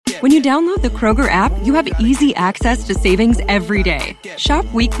When you download the Kroger app, you have easy access to savings every day. Shop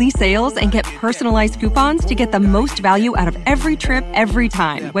weekly sales and get personalized coupons to get the most value out of every trip, every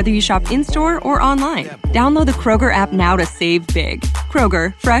time, whether you shop in-store or online. Download the Kroger app now to save big.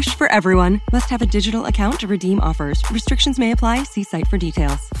 Kroger, fresh for everyone. Must have a digital account to redeem offers. Restrictions may apply. See site for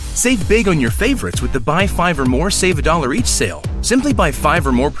details. Save big on your favorites with the Buy 5 or More, Save $1 each sale. Simply buy 5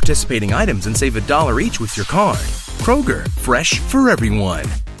 or more participating items and save $1 each with your card. Kroger, fresh for everyone.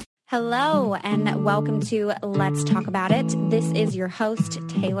 Hello, and welcome to Let's Talk About It. This is your host,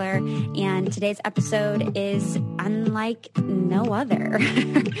 Taylor, and today's episode is unlike no other.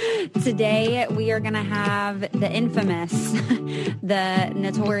 Today, we are going to have the infamous, the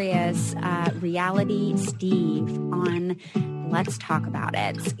notorious Reality Steve on Let's Talk About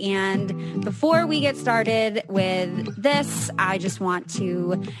It. And before we get started with this, I just want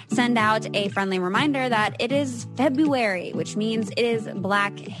to send out a friendly reminder that it is February, which means it is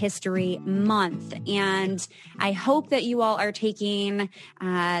Black History Month. And I hope that you all are taking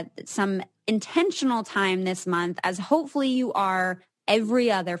some intentional time this month, as hopefully you are every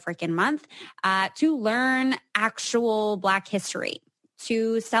other freaking month, to learn actual Black history,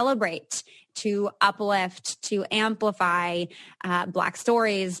 to celebrate, to uplift, to amplify Black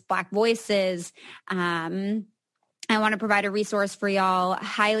stories, Black voices. I want to provide a resource for y'all.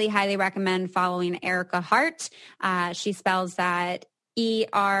 Highly, highly recommend following Erica Hart. She spells that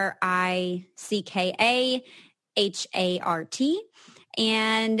ERICKAHART.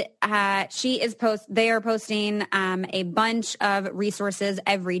 And they are posting a bunch of resources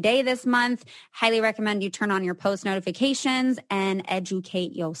every day this month. Highly recommend you turn on your post notifications and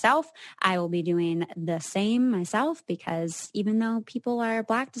educate yourself. I will be doing the same myself, because even though people are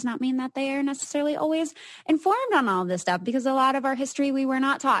Black does not mean that they are necessarily always informed on all of this stuff, because a lot of our history we were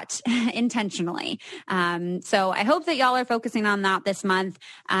not taught intentionally. So I hope that y'all are focusing on that this month.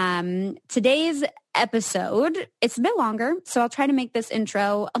 Today's episode, it's a bit longer, so I'll try to make this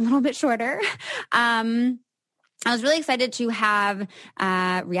intro a little bit shorter. I was really excited to have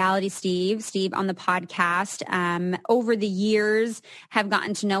Reality Steve on the podcast. Over the years, have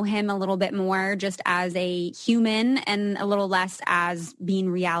gotten to know him a little bit more just as a human and a little less as being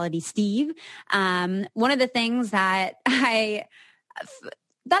Reality Steve. One of the things that I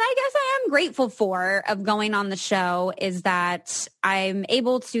guess I am grateful for of going on the show is that I'm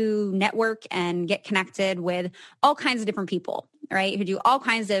able to network and get connected with all kinds of different people, right? Who do all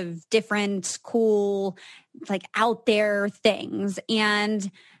kinds of different cool, like out there things. And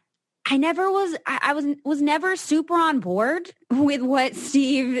I was never super on board with what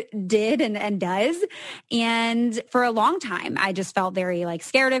Steve did and does. And for a long time, I just felt very like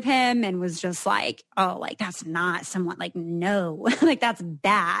scared of him and was just like, oh, like that's not someone, like, no, like that's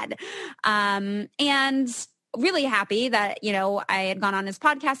bad. And really happy that, you know, I had gone on his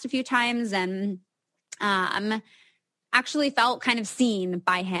podcast a few times and, actually felt kind of seen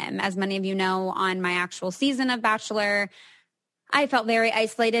by him. As many of you know, on my actual season of Bachelor, I felt very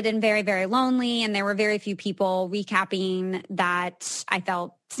isolated and very, very lonely, and there were very few people recapping that I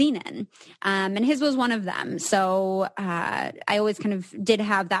felt seen in. And his was one of them. So I always kind of did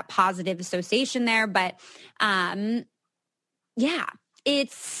have that positive association there. But yeah,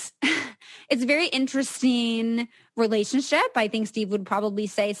 it's a very interesting relationship. I think Steve would probably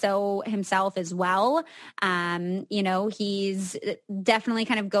say so himself as well. You know, he's definitely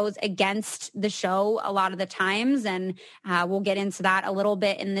kind of goes against the show a lot of the times, and we'll get into that a little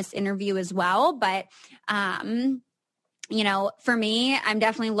bit in this interview as well. But you know, for me, I'm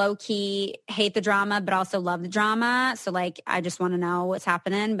definitely low key hate the drama, but also love the drama. So like, I just want to know what's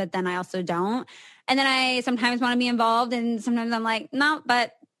happening, but then I also don't. And then I sometimes want to be involved, and sometimes I'm like, no,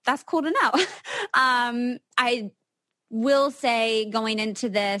 but that's cool to know. I will say going into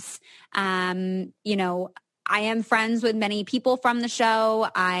this, you know, I am friends with many people from the show.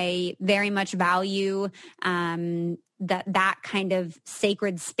 I very much value that kind of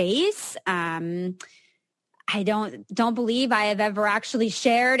sacred space. I don't believe I have ever actually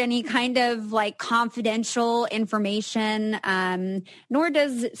shared any kind of like confidential information, nor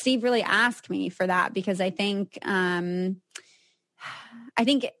does Steve really ask me for that, because I think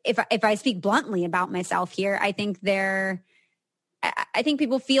if I speak bluntly about myself here, I think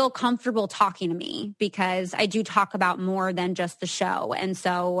people feel comfortable talking to me because I do talk about more than just the show. And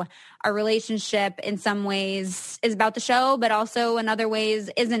so our relationship in some ways is about the show, but also in other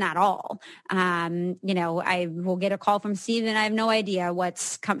ways isn't at all. You know, I will get a call from Steve and I have no idea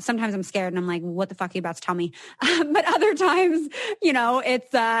sometimes I'm scared and I'm like, what the fuck are you about to tell me? But other times, you know,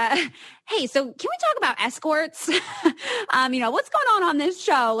 it's, hey, so can we talk about escorts? You know, what's going on this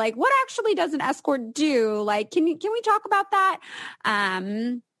show? Like, what actually does an escort do? Like, can we talk about that?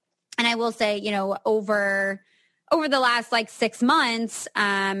 And I will say, over the last 6 months,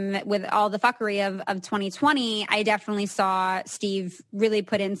 with all the fuckery of 2020, I definitely saw Steve really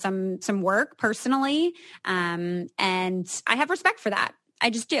put in some work personally. And I have respect for that. I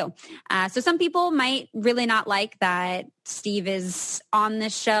just do. So some people might really not like that Steve is on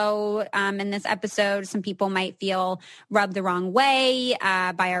this show in this episode. Some people might feel rubbed the wrong way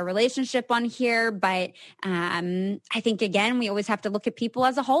by our relationship on here. But I think, again, we always have to look at people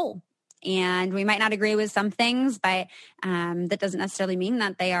as a whole. And we might not agree with some things, but that doesn't necessarily mean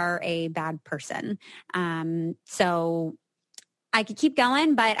that they are a bad person. So I could keep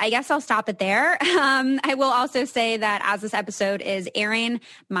going, but I guess I'll stop it there. I will also say that as this episode is airing,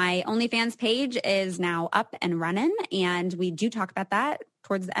 my OnlyFans page is now up and running, and we do talk about that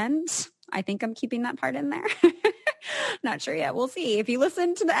towards the end. I think I'm keeping that part in there. Not sure yet. We'll see. If you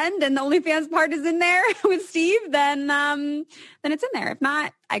listen to the end and the OnlyFans part is in there with Steve, then it's in there. If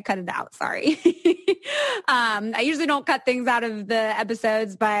not, I cut it out. Sorry. I usually don't cut things out of the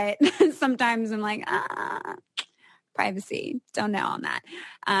episodes, but sometimes I'm like, privacy. Don't know on that.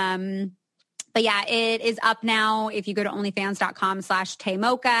 But yeah, it is up now. If you go to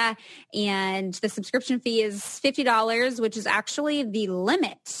onlyfans.com/taymocha, and the subscription fee is $50, which is actually the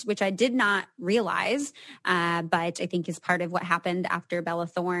limit, which I did not realize. But I think is part of what happened after Bella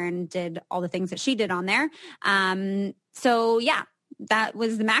Thorne did all the things that she did on there. So yeah, that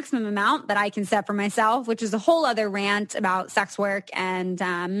was the maximum amount that I can set for myself, which is a whole other rant about sex work and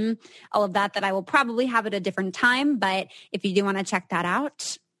all of that I will probably have at a different time. But if you do want to check that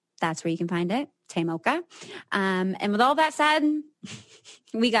out, that's where you can find it, Taymocha. And with all that said,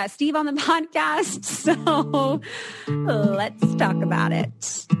 we got Steve on the podcast, so let's talk about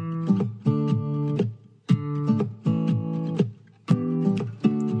it.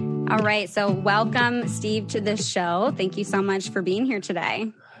 All right, so welcome, Steve, to the show. Thank you so much for being here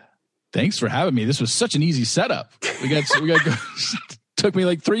today. Thanks for having me. This was such an easy setup. We got took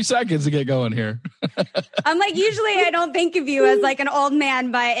me 3 seconds to get going here. I'm usually I don't think of you as an old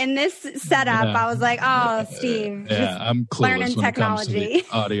man, but in this setup, I was like, oh, Steve. Yeah, I'm clueless when it comes to the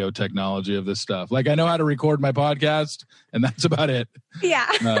audio technology of this stuff. I know how to record my podcast, and that's about it. Yeah.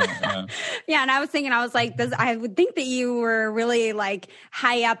 Yeah, and I was thinking, I would think that you were really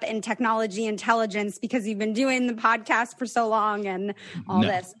high up in technology intelligence because you've been doing the podcast for so long and all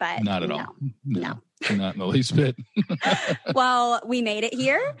this, but not at all. No. Not in the least bit. Well, we made it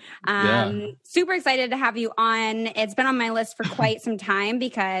here. Super excited to have you on. It's been on my list for quite some time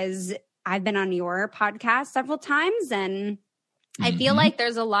because I've been on your podcast several times, and I feel like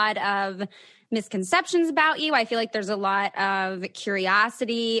there's a lot of misconceptions about you. I feel like there's a lot of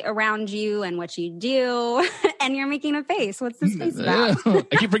curiosity around you and what you do. And you're making a face. What's this face about? I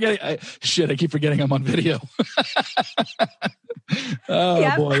keep forgetting. I keep forgetting I'm on video.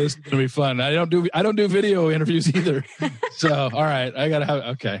 Boy, this is gonna be fun. I don't do video interviews either. So, all right, I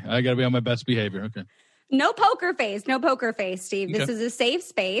gotta be on my best behavior. Okay. No poker face, Steve. Okay. This is a safe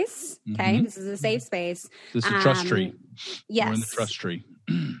space. Okay, this is a safe space. This is a trust tree. Yes, we're in the trust tree.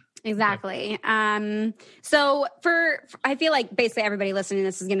 Exactly. So I feel like basically everybody listening to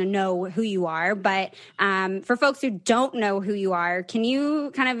this is going to know who you are, but for folks who don't know who you are, can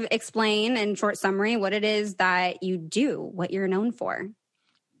you kind of explain in short summary what it is that you do, what you're known for?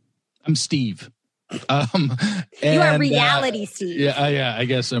 I'm Steve. You are reality Steve. Yeah. I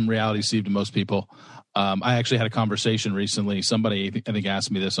guess I'm reality Steve to most people. I actually had a conversation recently. Somebody, I think, asked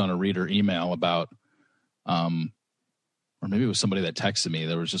me this on a reader email about, or maybe it was somebody that texted me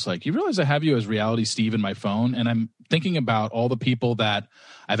that was just you realize I have you as reality Steve in my phone? And I'm thinking about all the people that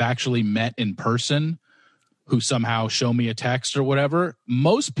I've actually met in person who somehow show me a text or whatever.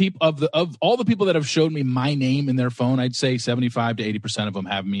 Most people of all the people that have showed me my name in their phone, I'd say 75 to 80% of them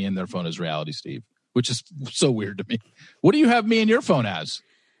have me in their phone as reality Steve, which is so weird to me. What do you have me in your phone as?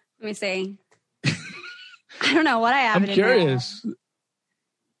 Let me see. I don't know what I have. I'm curious.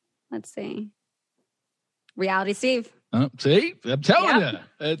 Let's see. Reality Steve. See, I'm telling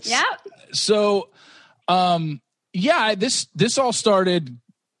you. So, this all started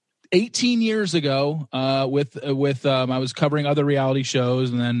 18 years ago with I was covering other reality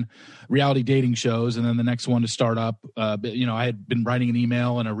shows and then reality dating shows, and then the next one to start up. I had been writing an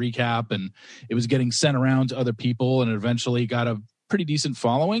email and a recap, and it was getting sent around to other people, and it eventually got a pretty decent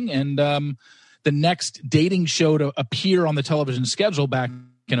following. And the next dating show to appear on the television schedule back in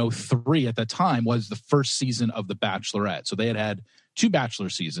 2003 at that time was the first season of The Bachelorette. So they had 2 Bachelor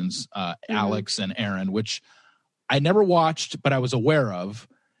seasons, Alex and Aaron, which I never watched, but I was aware of.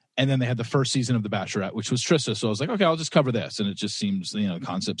 And then they had the first season of The Bachelorette, which was Trista. So I was like, okay, I'll just cover this. And it just seems, the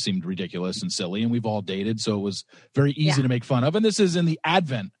concept seemed ridiculous and silly. And we've all dated, so it was very easy to make fun of. And this is in the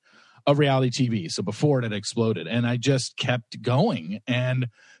advent of reality TV. So before it had exploded, and I just kept going. And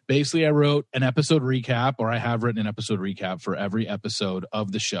basically I wrote an episode recap, or I have written an episode recap for every episode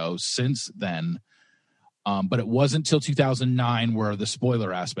of the show since then. But it wasn't till 2009 where the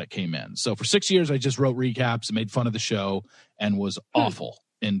spoiler aspect came in. So for 6 years, I just wrote recaps and made fun of the show and was awful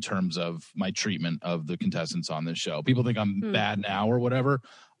in terms of my treatment of the contestants on this show. People think I'm bad now or whatever.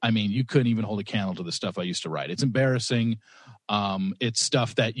 I mean, you couldn't even hold a candle to the stuff I used to write. It's embarrassing. It's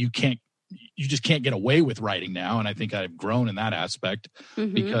stuff that you just can't get away with writing now. And I think I've grown in that aspect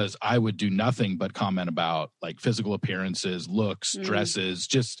because I would do nothing but comment about like physical appearances, looks, dresses,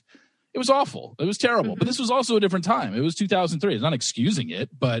 just... It was awful. It was terrible. But this was also a different time. It was 2003. It's not excusing it,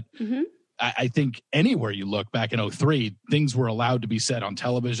 but I think anywhere you look back in 2003, things were allowed to be said on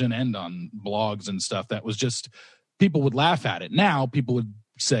television and on blogs and stuff that was just, people would laugh at it. Now people would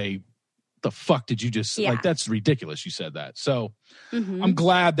say, the fuck did you just, like, that's ridiculous you said that. So I'm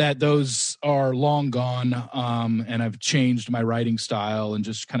glad that those are long gone, and I've changed my writing style and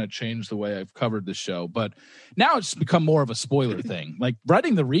just kind of changed the way I've covered the show. But now it's become more of a spoiler thing. Like,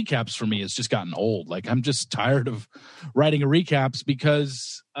 writing the recaps for me has just gotten old. Like, I'm just tired of writing recaps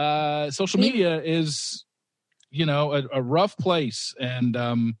because social media is, you know, a rough place. And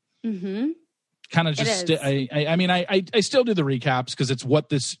kind of just, I mean, I still do the recaps because it's what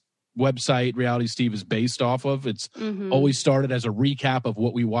this website Reality Steve is based off of. It's always started as a recap of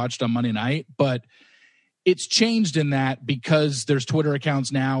what we watched on Monday night, but it's changed in that because there's Twitter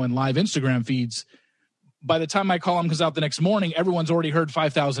accounts now and live Instagram feeds. By the time my column comes out the next morning, everyone's already heard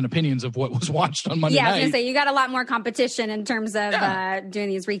 5,000 opinions of what was watched on Monday night. I was going to say, you got a lot more competition in terms of doing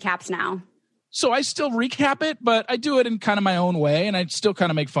these recaps now. So I still recap it, but I do it in kind of my own way, and I still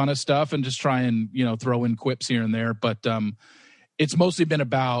kind of make fun of stuff and just try and, you know, throw in quips here and there. But it's mostly been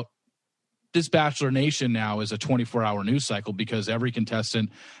about this Bachelor Nation now is a 24-hour news cycle because every contestant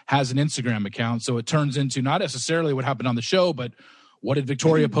has an Instagram account. So it turns into not necessarily what happened on the show, but what did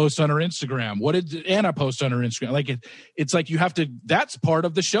Victoria post on her Instagram? What did Anna post on her Instagram? Like it's like you have to, that's part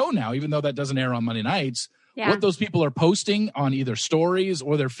of the show now, even though that doesn't air on Monday nights. Yeah. What those people are posting on either stories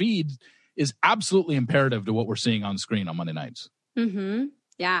or their feed is absolutely imperative to what we're seeing on screen on Monday nights.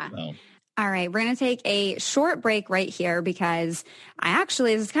 Yeah. So. All right, we're going to take a short break right here because this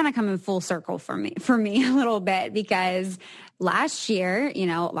is kind of coming full circle for me a little bit, because last year, you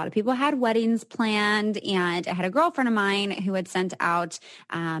know, a lot of people had weddings planned, and I had a girlfriend of mine who had sent out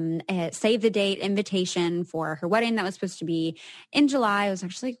a save the date invitation for her wedding that was supposed to be in July. It was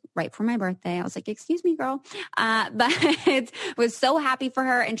actually right for my birthday. I was like, excuse me, girl. But was so happy for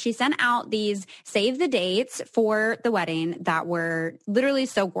her. And she sent out these save the dates for the wedding that were literally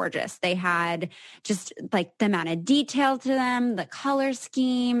so gorgeous. They had just like the amount of detail to them, the color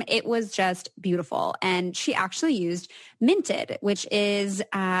scheme. It was just beautiful. And she actually used Minted, which is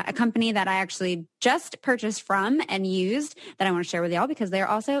a company that I actually just purchased from and used that I want to share with y'all because they're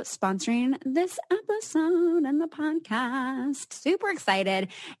also sponsoring this episode and the podcast. Super excited.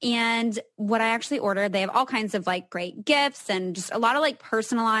 And what I actually ordered, they have all kinds of like great gifts and just a lot of like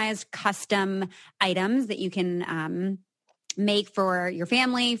personalized custom items that you can make for your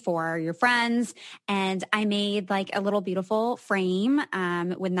family, for your friends. And I made like a little beautiful frame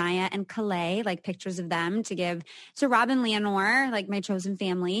with Naya and Calais, like pictures of them to give to Rob and Leonore, like my chosen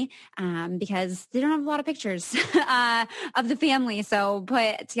family, because they don't have a lot of pictures of the family. So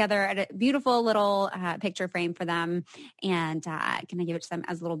put together a beautiful little picture frame for them, and can I give it to them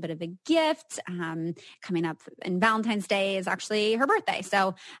as a little bit of a gift. Coming up in Valentine's Day is actually her birthday.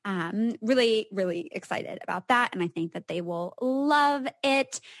 So really, really excited about that. And I think that they will love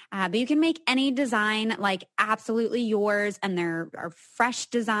it. But you can make any design like absolutely yours, and there are fresh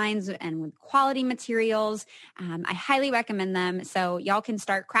designs and with quality materials. I highly recommend them. So y'all can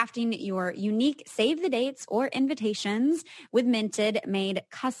start crafting your unique save the dates or invitations with Minted, made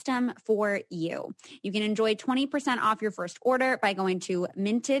custom for you. You can enjoy 20% off your first order by going to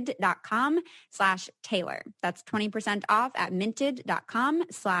minted.com/Taylor. That's 20% off at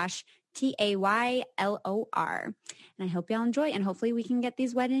minted.com/TAYLOR. And I hope y'all enjoy, and hopefully we can get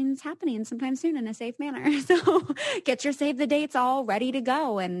these weddings happening sometime soon in a safe manner. So get your save the dates all ready to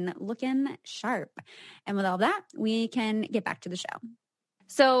go and looking sharp. And with all that, we can get back to the show.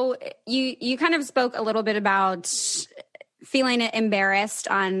 So you kind of spoke a little bit about feeling embarrassed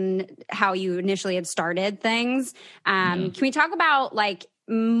on how you initially had started things. Can we talk about like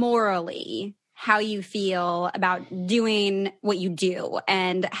morally how you feel about doing what you do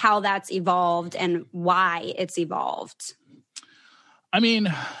and how that's evolved and why it's evolved? I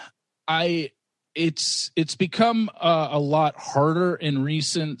mean, it's become a lot harder in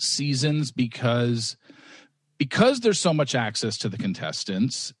recent seasons because because there's so much access to the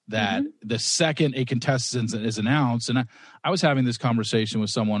contestants that the second a contestant is announced, and I was having this conversation with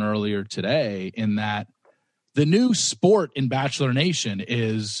someone earlier today, in that the new sport in Bachelor Nation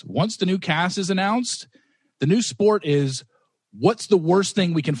is, once the new cast is announced, the new sport is, what's the worst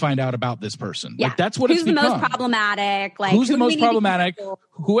thing we can find out about this person? Yeah. Like, that's what Who's it's become. Who's the most problematic? Like, who's the most problematic?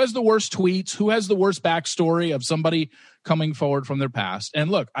 Who has the worst tweets? Who has the worst backstory of somebody coming forward from their past? And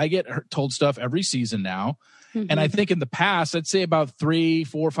look, I get told stuff every season now. And I think in the past, I'd say about 3,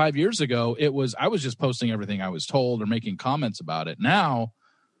 4, 5 years ago, I was just posting everything I was told or making comments about it. Now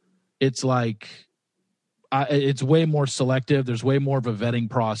it's like, it's way more selective. There's way more of a vetting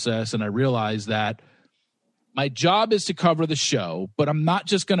process. And I realize that my job is to cover the show, but I'm not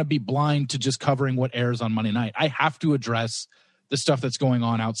just going to be blind to just covering what airs on Monday night. I have to address the stuff that's going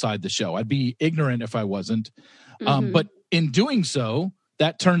on outside the show. I'd be ignorant if I wasn't. But in doing so,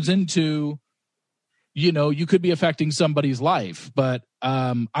 that turns into, you could be affecting somebody's life, but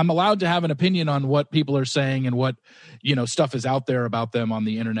I'm allowed to have an opinion on what people are saying and what, stuff is out there about them on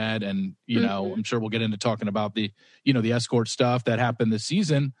the internet. And, I'm sure we'll get into talking about the escort stuff that happened this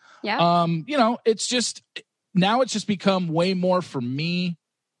season. Yeah. It's just, now it's just become way more for me,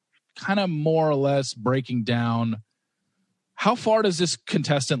 kind of more or less breaking down, how far does this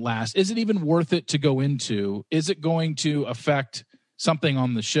contestant last? Is it even worth it to go into? Is it going to affect something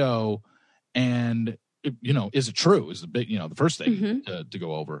on the show? And, is it true? Is the big, the first thing to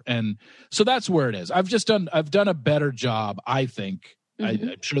go over. And so that's where it is. I've done a better job, I think.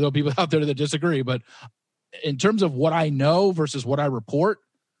 I'm sure there'll be people out there that disagree, but in terms of what I know versus what I report,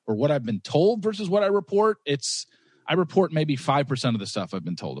 or what I've been told versus what I report, I report maybe 5% of the stuff I've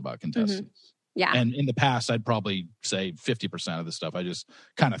been told about contestants. Yeah. And in the past, I'd probably say 50% of the stuff I just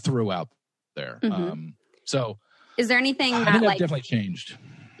kind of threw out there. So is there anything I think that definitely changed?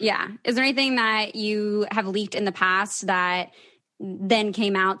 Yeah. Is there anything that you have leaked in the past that then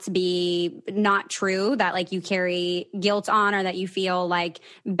came out to be not true, that like you carry guilt on, or that you feel like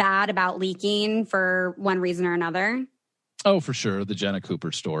bad about leaking for one reason or another? Oh, for sure. The Jenna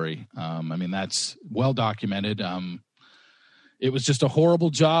Cooper story. That's well documented. It was just a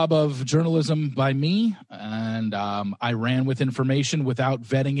horrible job of journalism by me. And I ran with information without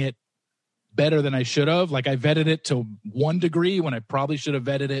vetting it better than I should have. Like, I vetted it to 1 degree when I probably should have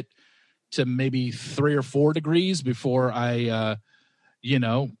vetted it to maybe 3 or 4 degrees before I,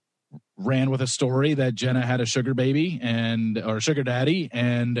 ran with a story that Jenna had a sugar baby or sugar daddy,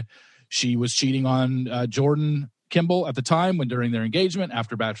 and she was cheating on Jordan Kimball at the time during their engagement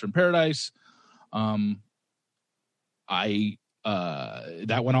after Bachelor in Paradise. That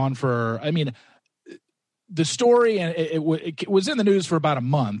went on for, the story, and it was in the news for about a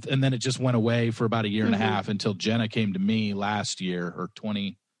month, and then it just went away for about a year and a half until Jenna came to me last year, or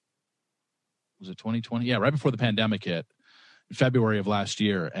 2020? Yeah, right before the pandemic hit, in February of last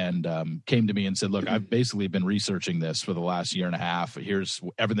year, and came to me and said, look, I've basically been researching this for the last year and a half. Here's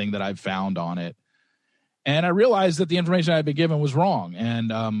everything that I've found on it. And I realized that the information I had been given was wrong. And,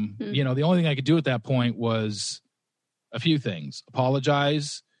 the only thing I could do at that point was a few things: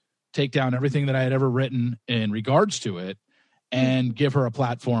 apologize, take down everything that I had ever written in regards to it, and give her a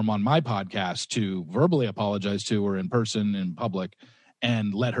platform on my podcast to verbally apologize to her in person, in public,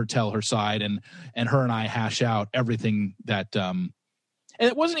 and let her tell her side, and her and I hash out everything that, and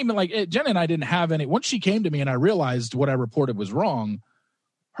it wasn't even like Jenna and I didn't have any, once she came to me and I realized what I reported was wrong,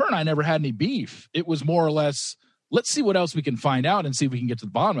 her and I never had any beef. It was more or less, let's see what else we can find out and see if we can get to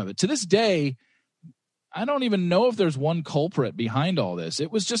the bottom of it. To this day, I don't even know if there's one culprit behind all this. It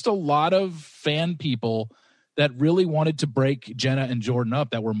was just a lot of fan people that really wanted to break Jenna and Jordan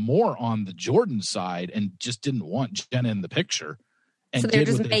up, that were more on the Jordan side and just didn't want Jenna in the picture, and so they're did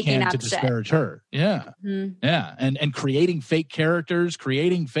just what they can to disparage her. Yeah. Yeah. And creating fake characters,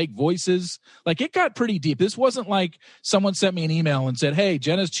 creating fake voices. Like, it got pretty deep. This wasn't like someone sent me an email and said, hey,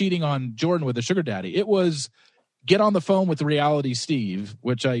 Jenna's cheating on Jordan with a sugar daddy. It was, get on the phone with Reality Steve,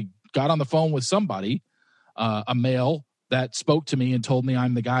 which I got on the phone with somebody, a male that spoke to me and told me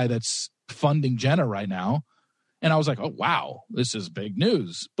I'm the guy that's funding Jenna right now. And I was like, oh, wow, this is big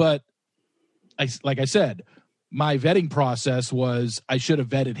news. But like I said, my vetting process was, I should have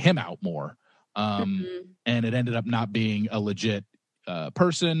vetted him out more. And it ended up not being a legit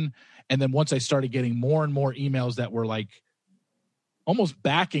person. And then once I started getting more and more emails that were like almost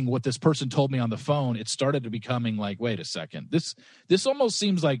backing what this person told me on the phone, it started to becoming like, wait a second, this almost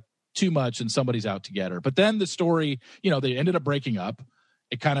seems like too much and somebody's out to get her. But then the story, they ended up breaking up.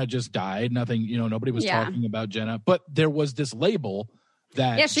 It kind of just died. Nothing, nobody was talking about Jenna, but there was this label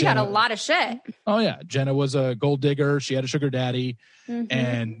that she got a lot of shit. Oh yeah. Jenna was a gold digger. She had a sugar daddy.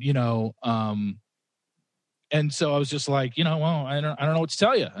 And, And so I was just like, well, I don't know what to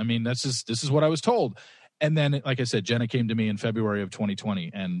tell you. I mean, this is what I was told. And then, like I said, Jenna came to me in February of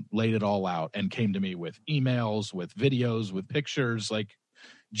 2020 and laid it all out and came to me with emails, with videos, with pictures. Like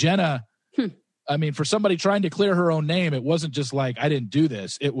Jenna, I mean, for somebody trying to clear her own name, it wasn't just like, I didn't do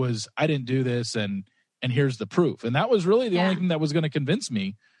this. It was, I didn't do this, and here's the proof. And that was really the only thing that was going to convince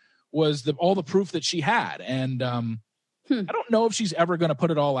me, was all the proof that she had. And I don't know if she's ever going to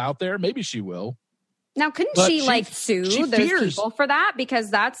put it all out there. Maybe she will. Now, couldn't she sue those people for that? Because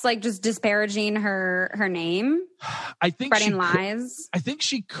that's like just disparaging her name. I think spreading lies. I think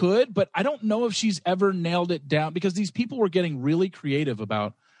she could, but I don't know if she's ever nailed it down, because these people were getting really creative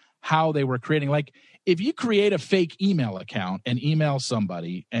about how they were creating. Like, if you create a fake email account and email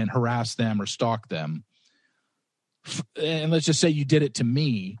somebody and harass them or stalk them, and let's just say you did it to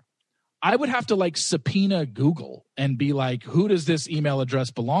me, I would have to like subpoena Google and be like, who does this email address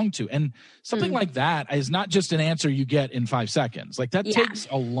belong to? And something like that is not just an answer you get in 5 seconds. Like that takes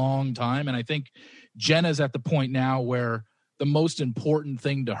a long time. And I think Jenna's at the point now where the most important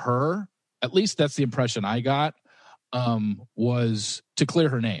thing to her, at least that's the impression I got, was to clear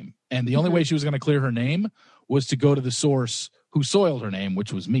her name. And the only way she was going to clear her name was to go to the source who soiled her name,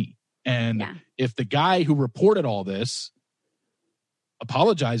 which was me. And if the guy who reported all this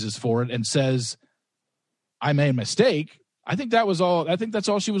apologizes for it and says, I made a mistake, I think that was all. I think that's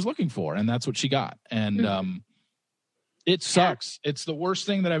all she was looking for, and that's what she got. And it sucks. It's the worst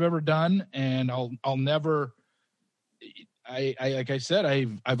thing that I've ever done, and I'll never. I like I said,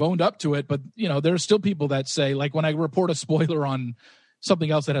 I've owned up to it, but there's still people that say, like, when I report a spoiler on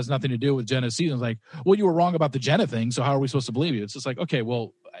something else that has nothing to do with Jenna's season, it's like, well, you were wrong about the Jenna thing, so how are we supposed to believe you? It's just like, okay,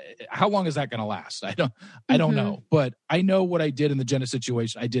 well, how long is that going to last? I don't know, but I know what I did in the Jenna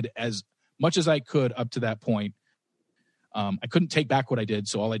situation. I did as much as I could up to that point. I couldn't take back what I did,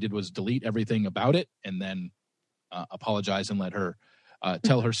 so all I did was delete everything about it and then apologize and let her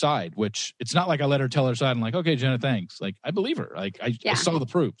tell her side, which it's not like I let her tell her side. I'm like, okay, Jenna, thanks. Like, I believe her. Like, I saw the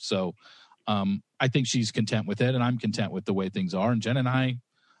proof. So I think she's content with it, and I'm content with the way things are. And Jen and I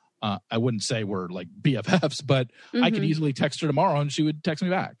wouldn't say we're like BFFs, but I could easily text her tomorrow and she would text me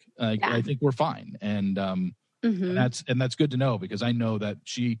back. I think we're fine. And that's good to know, because I know that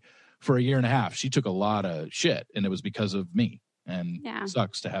she, for a year and a half, she took a lot of shit, and it was because of me. And it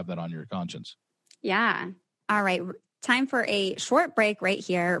sucks to have that on your conscience. Yeah. All right. Time for a short break right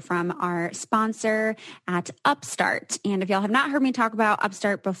here from our sponsor at Upstart. And if y'all have not heard me talk about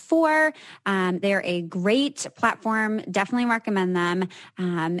Upstart before, they're a great platform. Definitely recommend them.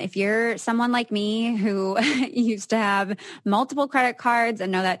 If you're someone like me who used to have multiple credit cards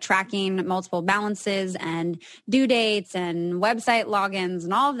and know that tracking multiple balances and due dates and website logins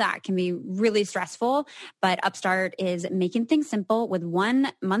and all of that can be really stressful, but Upstart is making things simple with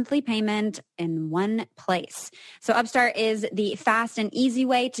one monthly payment in one place. So Upstart is the fast and easy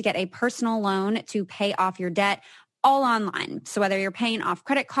way to get a personal loan to pay off your debt, all online. So whether you're paying off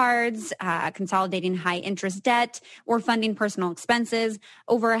credit cards, consolidating high interest debt, or funding personal expenses,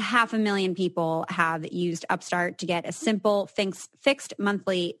 over 500,000 people have used Upstart to get a simple fixed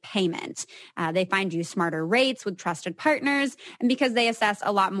monthly payment. They find you smarter rates with trusted partners, and because they assess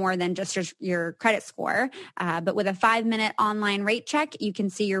a lot more than just your credit score. But with a 5-minute online rate check, you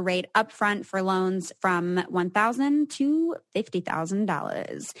can see your rate upfront for loans from $1,000 to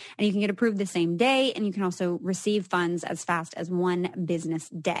 $50,000. And you can get approved the same day, and you can also receive funds as fast as one business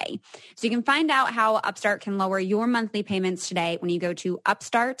day. So you can find out how Upstart can lower your monthly payments today when you go to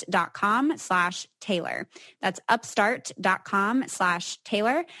upstart.com/Taylor. That's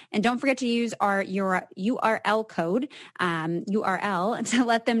upstart.com/Taylor. And don't forget to use our URL code, URL, to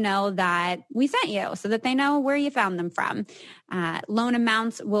let them know that we sent you, so that they know where you found them from. Loan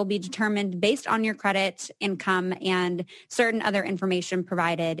amounts will be determined based on your credit, income, and certain other information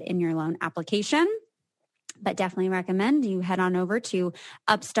provided in your loan application. But definitely recommend you head on over to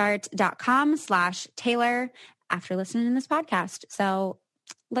upstart.com/Taylor after listening to this podcast. So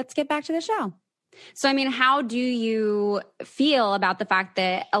let's get back to the show. So, I mean, how do you feel about the fact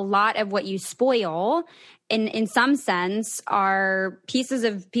that a lot of what you spoil in some sense are pieces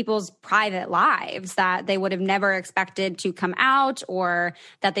of people's private lives that they would have never expected to come out, or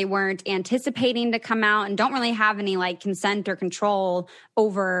that they weren't anticipating to come out, and don't really have any like consent or control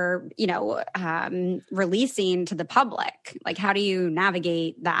over, releasing to the public? Like, how do you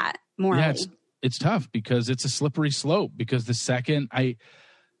navigate that morally? Yeah, it's tough, because it's a slippery slope, because the second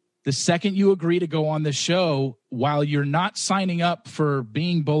you agree to go on this show, while you're not signing up for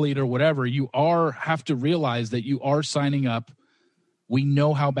being bullied or whatever, you have to realize that you are signing up. We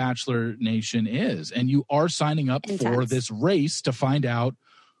know how Bachelor Nation is, and you are signing up for this race to find out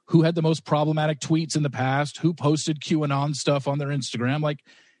who had the most problematic tweets in the past, who posted QAnon stuff on their Instagram. Like,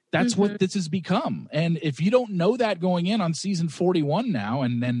 that's what this has become. And if you don't know that going in on season 41 now,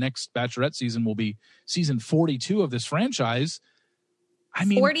 and then next Bachelorette season will be season 42 of this franchise. I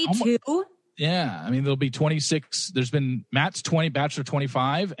mean, 42? Yeah. I mean, there'll be 26. There's been Matt's 20, Bachelor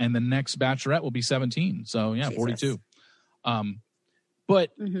 25, and the next Bachelorette will be 17. So yeah, Jesus. 42.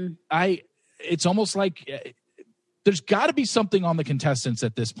 But it's almost like there's got to be something on the contestants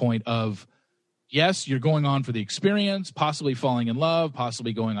at this point of, yes, you're going on for the experience, possibly falling in love,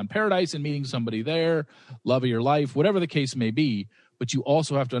 possibly going on Paradise and meeting somebody there, love of your life, whatever the case may be. But you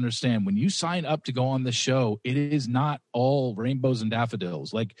also have to understand when you sign up to go on this show, it is not all rainbows and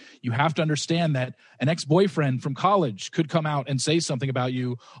daffodils. Like, you have to understand that an ex-boyfriend from college could come out and say something about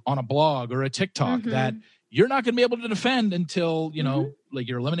you on a blog or a TikTok that you're not going to be able to defend until, you know, like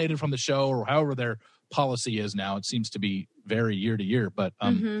you're eliminated from the show or however their policy is now. It seems to be vary year to year, but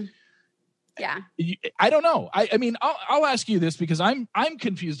yeah, I don't know. I mean, I'll ask you this because I'm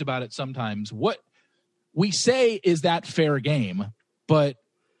confused about it sometimes. What we say is that fair game, but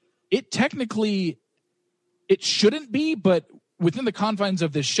it technically it shouldn't be. But within the confines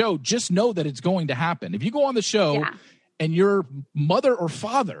of this show, just know that it's going to happen. If you go on the show and your mother or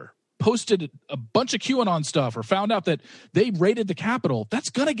father posted a bunch of QAnon stuff or found out that they raided the Capitol,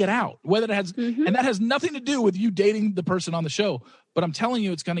 that's going to get out. Whether it has, and that has nothing to do with you dating the person on the show. But I'm telling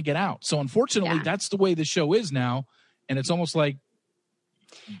you, it's going to get out. So unfortunately, that's the way the show is now. And it's almost like.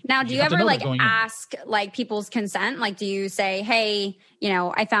 Now, do you ever like ask like people's consent? Like, do you say, hey, you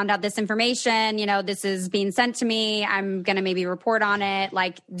know, I found out this information, you know, this is being sent to me. I'm going to maybe report on it.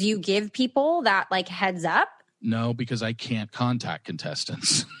 Like, do you give people that like heads up? No, because I can't contact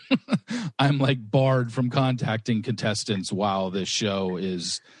contestants. I'm like barred from contacting contestants while this show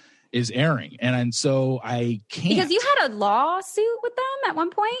is airing. And so I can't. Because you had a lawsuit with them at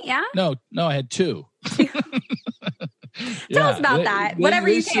one point, yeah? No, I had two. Tell us about that, whatever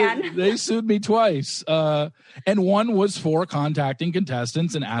you can. They sued me twice. And one was for contacting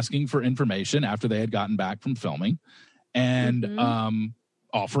contestants and asking for information after they had gotten back from filming and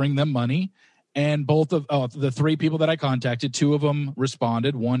offering them money. And both of the three people that I contacted, two of them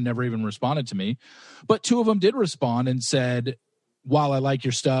responded. One never even responded to me. But two of them did respond and said, while I like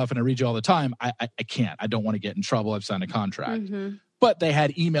your stuff and I read you all the time, I can't. I don't want to get in trouble. I've signed a contract. But they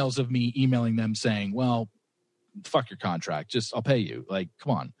had emails of me emailing them saying, well, fuck your contract. Just I'll pay you. Like,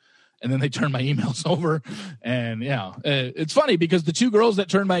 come on. And then they turned my emails over. And it's funny because the two girls that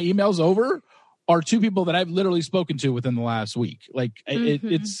turned my emails over are two people that I've literally spoken to within the last week. Like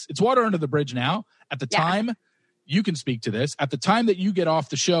it's water under the bridge now. At the time, you can speak to this. At the time that you get off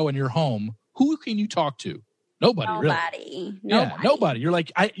the show and you're home, who can you talk to? Nobody. Really. Yeah, nobody. You're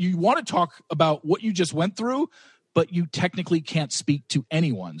like, you want to talk about what you just went through, but you technically can't speak to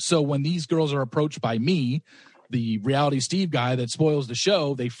anyone. So when these girls are approached by me, the Reality Steve guy that spoils the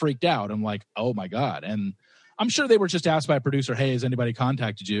show, they freaked out. I'm like, oh my God. And I'm sure they were just asked by a producer, hey, has anybody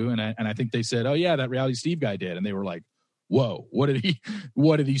contacted you? And I think they said, oh yeah, that Reality Steve guy did. And they were like, whoa, what did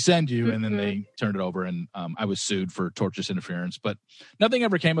he send you? And then they turned it over and I was sued for tortious interference, but nothing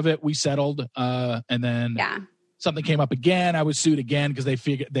ever came of it. We settled. And then something came up again. I was sued again because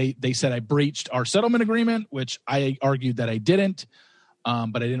they said I breached our settlement agreement, which I argued that I didn't.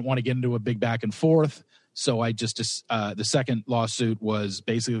 But I didn't want to get into a big back and forth. So I just, the second lawsuit was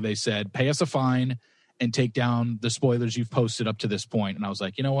basically they said, pay us a fine and take down the spoilers you've posted up to this point. And I was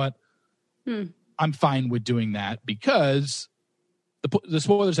like, you know what? I'm fine with doing that because the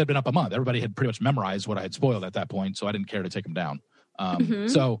spoilers had been up a month. Everybody had pretty much memorized what I had spoiled at that point. So I didn't care to take them down.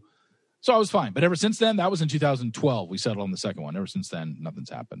 So I was fine. But ever since then, that was in 2012. We settled on the second one. Ever since then, nothing's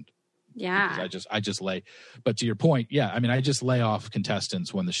happened. Yeah. I just lay, but to your point, I mean, I just lay off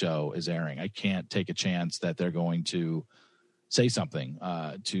contestants when the show is airing. I can't take a chance that they're going to say something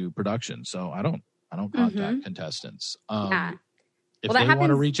to production. So I don't contact contestants. If they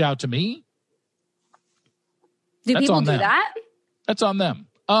want to reach out to me, do people do that? That's on them.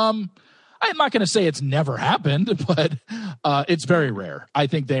 I'm not going to say it's never happened, but it's very rare. I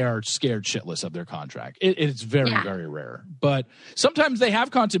think they are scared shitless of their contract. It's very, very rare. But sometimes they have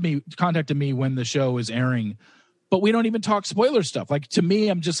contacted me when the show is airing, but we don't even talk spoiler stuff. Like, to me,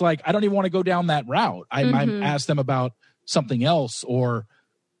 I'm just like, I don't even want to go down that route. I ask them about something else, or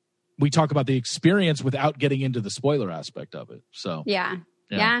we talk about the experience without getting into the spoiler aspect of it. So, yeah.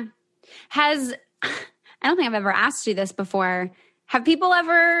 I don't think I've ever asked you this before. Have people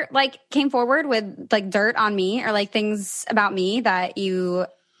ever like came forward with like dirt on me or like things about me that you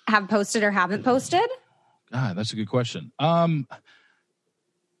have posted or haven't posted? God, that's a good question.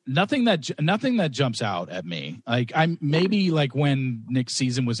 Nothing that jumps out at me. Like I'm maybe like when Nick's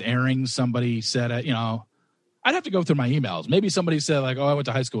season was airing, somebody said, I'd have to go through my emails. Maybe somebody said like, oh, I went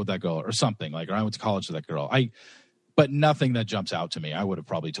to high school with that girl or something like, or I went to college with that girl. But nothing that jumps out to me. I would have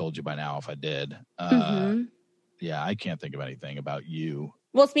probably told you by now if I did. Yeah, I can't think of anything about you.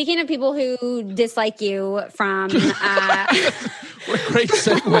 Well, speaking of people who dislike you from What a great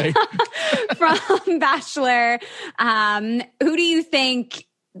segue. from Bachelor, who do you think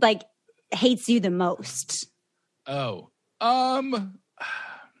like hates you the most? Oh, I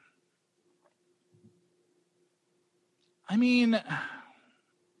mean, are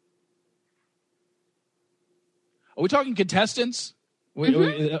we talking contestants?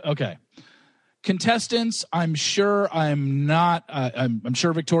 Okay. Contestants, I'm sure I'm not. I'm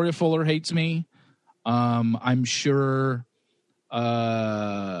sure Victoria Fuller hates me. I'm sure.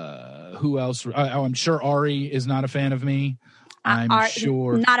 Who else? I'm sure Ari is not a fan of me. I'm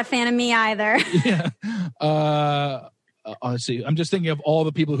sure not a fan of me either. Yeah. Let's see. I'm just thinking of all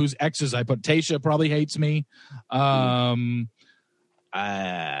the people whose exes I put. Tayshia probably hates me.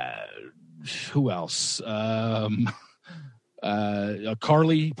 Who else?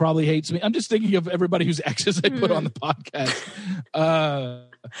 Carly probably hates me. I'm just thinking of everybody whose exes I put on the podcast.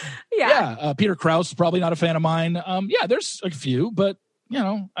 Peter Krause is probably not a fan of mine. There's a few, but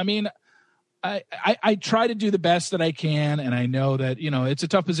I mean, I try to do the best that I can, and I know that it's a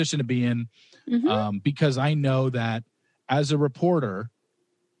tough position to be in, because I know that as a reporter,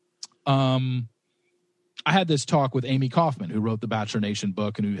 I had this talk with Amy Kaufman, who wrote the Bachelor Nation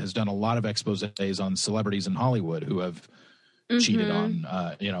book and who has done a lot of exposés on celebrities in Hollywood who have cheated on,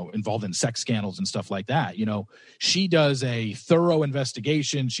 involved in sex scandals and stuff like that. She does a thorough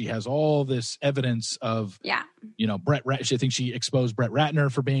investigation. She has all this evidence of, Brett. I think she exposed Brett Ratner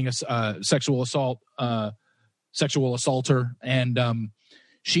for being a sexual assaulter. And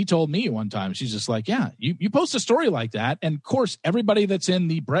she told me one time, she's just like, you post a story like that, and of course, everybody that's in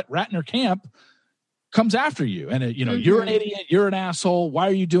the Brett Ratner camp comes after you. And, you're an idiot. You're an asshole. Why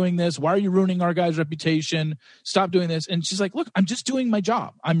are you doing this? Why are you ruining our guy's reputation? Stop doing this. And she's like, look, I'm just doing my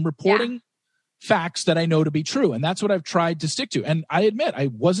job. I'm reporting facts that I know to be true. And that's what I've tried to stick to. And I admit I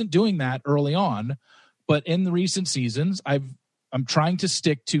wasn't doing that early on, but in the recent seasons, I'm trying to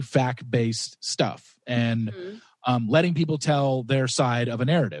stick to fact-based stuff and letting people tell their side of a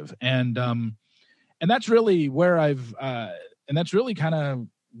narrative. And that's really where that's really kind of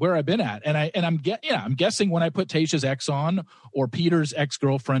where I've been at. And I'm guessing when I put Tayshia's ex on, or Peter's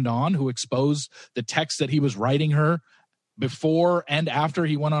ex-girlfriend on, who exposed the text that he was writing her before and after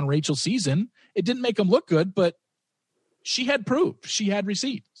he went on Rachel's season, it didn't make him look good, but she had proof. She had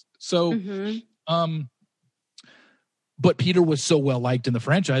receipts. So, but Peter was so well liked in the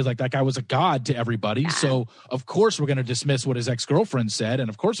franchise, like that guy was a god to everybody. So of course we're going to dismiss what his ex-girlfriend said, and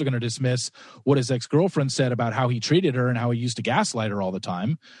of course we're going to dismiss what his ex-girlfriend said about how he treated her and how he used to gaslight her all the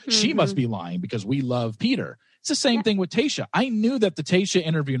time. She must be lying because we love Peter. It's the same thing with Tayshia. I knew that the Tayshia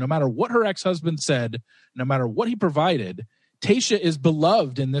interview, no matter what her ex-husband said, no matter what he provided, Tayshia is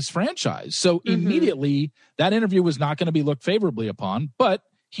beloved in this franchise. So immediately that interview was not going to be looked favorably upon, but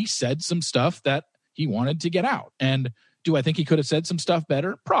he said some stuff that he wanted to get out. And do I think he could have said some stuff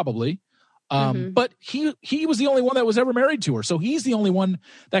better? Probably. But he was the only one that was ever married to her. So he's the only one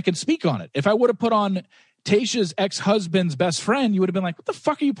that can speak on it. If I would have put on Tayshia's ex-husband's best friend, you would have been like, what the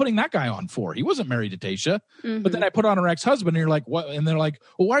fuck are you putting that guy on for? He wasn't married to Tayshia. But then I put on her ex-husband and you're like, what? And they're like,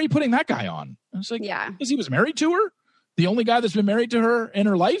 well, why are you putting that guy on? And it's like, because he was married to her. The only guy that's been married to her in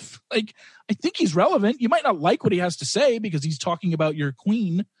her life. Like, I think he's relevant. You might not like what he has to say because he's talking about your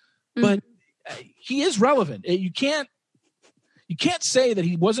queen, but he is relevant. You can't say that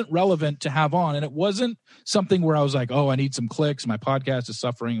he wasn't relevant to have on. And it wasn't something where I was like, oh, I need some clicks. My podcast is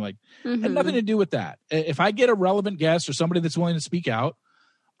suffering. Like, it had nothing to do with that. If I get a relevant guest or somebody that's willing to speak out,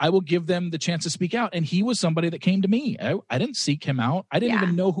 I will give them the chance to speak out. And he was somebody that came to me. I didn't seek him out. I didn't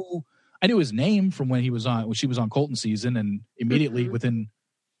even know who. I knew his name from when she was on Colton season. And immediately within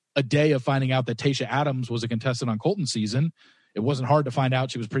a day of finding out that Tayshia Adams was a contestant on Colton season, it wasn't hard to find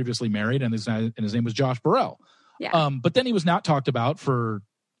out she was previously married, and his name was Josh Burrell. But then he was not talked about for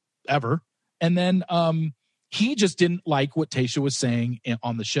ever. And then he just didn't like what Tayshia was saying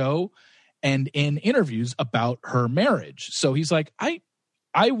on the show and in interviews about her marriage. So he's like, I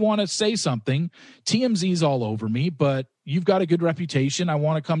want to say something. TMZ's all over me, but you've got a good reputation. I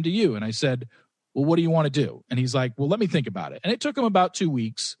want to come to you. And I said, well, what do you want to do? And he's like, well, let me think about it. And it took him about 2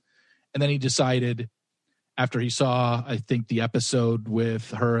 weeks. And then he decided, after he saw, I think, the episode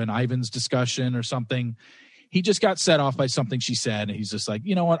with her and Ivan's discussion or something, he just got set off by something she said. And he's just like,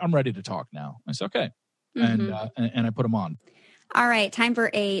 you know what? I'm ready to talk now. I said, okay. And I put him on. All right, time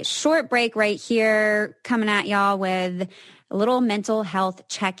for a short break right here, coming at y'all with a little mental health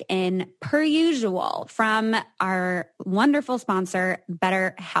check-in per usual from our wonderful sponsor,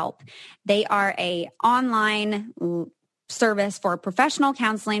 BetterHelp. They are a online service for professional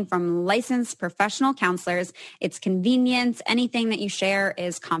counseling from licensed professional counselors. It's convenient. Anything that you share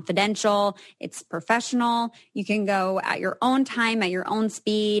is confidential. It's professional. You can go at your own time, at your own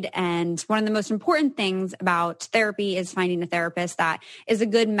speed. And one of the most important things about therapy is finding a therapist that is a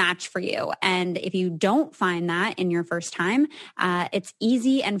good match for you. And if you don't find that in your first time, it's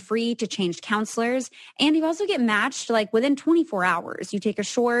easy and free to change counselors. And you also get matched like within 24 hours. You take a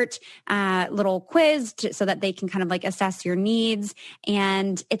short little quiz so that they can kind of like assess your needs,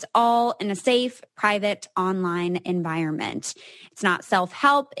 and it's all in a safe, private, online environment. It's not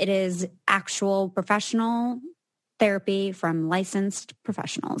self-help. It is actual professional therapy from licensed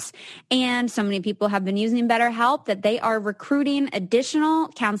professionals. And so many people have been using BetterHelp that they are recruiting additional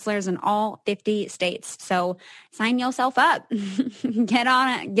counselors in all 50 states. So sign yourself up. Get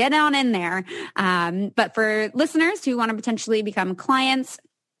on in there. But for listeners who want to potentially become clients,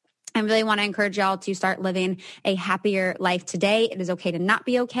 I really want to encourage y'all to start living a happier life today. It is okay to not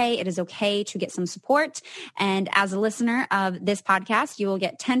be okay. It is okay to get some support. And as a listener of this podcast, you will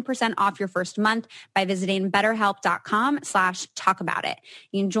get 10% off your first month by visiting betterhelp.com/talkaboutit.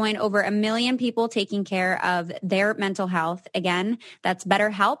 You can join over 1 million people taking care of their mental health. Again, that's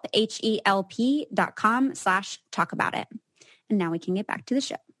BetterHelp, HELP.com/talkaboutit. And now we can get back to the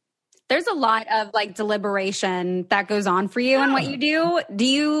show. There's a lot of like deliberation that goes on for you in what you do. Do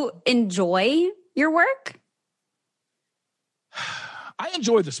you enjoy your work? I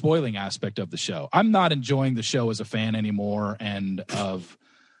enjoy the spoiling aspect of the show. I'm not enjoying the show as a fan anymore, I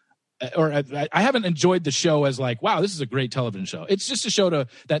haven't enjoyed the show as like, wow, this is a great television show. It's just a show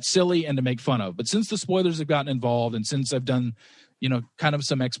that's silly and to make fun of. But since the spoilers have gotten involved, and since I've done, kind of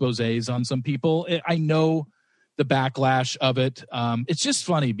some exposés on some people, I know the backlash of it. It's just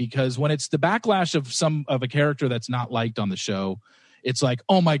funny because when it's the backlash of a character that's not liked on the show, it's like,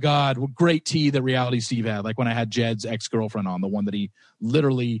 oh my God, what great tea that Reality Steve had. Like when I had Jed's ex-girlfriend on, the one that he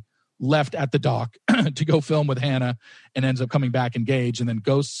literally left at the dock to go film with Hannah and ends up coming back engaged and then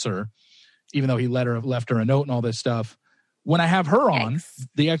ghosts her, even though he left her a note and all this stuff. When I have her on,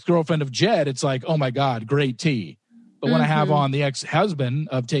 the ex-girlfriend of Jed, it's like, oh my God, great tea. But when I have on the ex-husband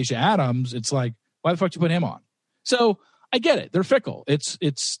of Tayshia Adams, it's like, why the fuck did you put him on? So I get it. They're fickle.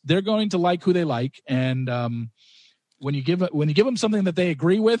 They're going to like who they like. And when you give them something that they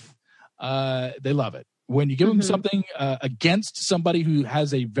agree with, they love it. When you give them something against somebody who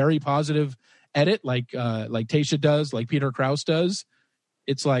has a very positive edit, like Tayshia does, like Peter Krause does,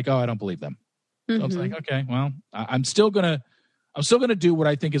 it's like, oh, I don't believe them. So it's like, okay, well, I'm still gonna do what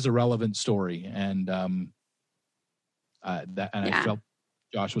I think is a relevant story, and I felt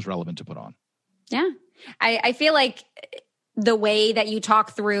Josh was relevant to put on. Yeah. I feel like the way that you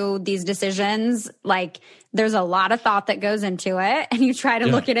talk through these decisions, like there's a lot of thought that goes into it, and you try to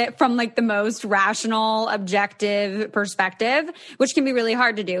look at it from like the most rational, objective perspective, which can be really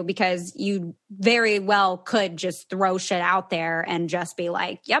hard to do because you very well could just throw shit out there and just be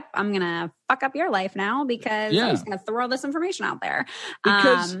like, yep, I'm going to fuck up your life now because I'm just going to throw this information out there.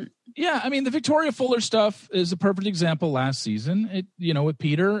 Because, I mean, the Victoria Fuller stuff is a perfect example last season, with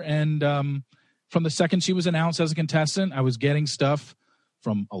Peter, and from the second she was announced as a contestant, I was getting stuff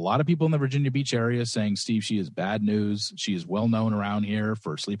from a lot of people in the Virginia Beach area saying, Steve, she is bad news. She is well known around here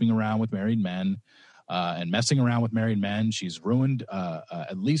for sleeping around with married men and messing around with married men. She's ruined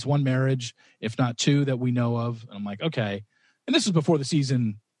at least one marriage, if not two, that we know of. And I'm like, okay. And this is before the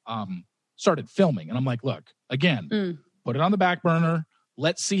season started filming. And I'm like, look, again, put it on the back burner.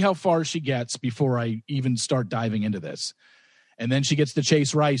 Let's see how far she gets before I even start diving into this. And then she gets the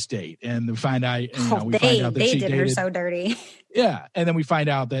Chase Rice date, and we find out, they did her so dirty. Yeah. And then we find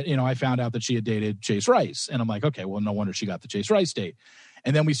out that, I found out that she had dated Chase Rice, and I'm like, okay, well, no wonder she got the Chase Rice date.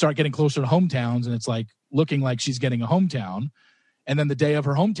 And then we start getting closer to hometowns, and it's like looking like she's getting a hometown. And then the day of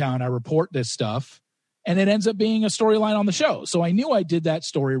her hometown, I report this stuff, and it ends up being a storyline on the show. So I knew I did that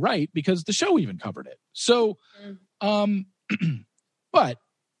story right because the show even covered it. So, but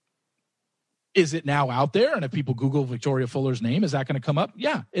is it now out there? And if people Google Victoria Fuller's name, is that going to come up?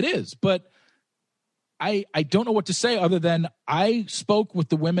 Yeah, it is. But I don't know what to say other than I spoke with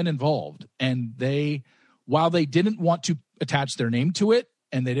the women involved, and while they didn't want to attach their name to it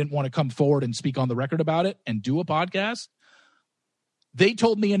and they didn't want to come forward and speak on the record about it and do a podcast, they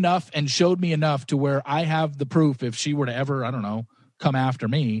told me enough and showed me enough to where I have the proof. If she were to ever, I don't know, come after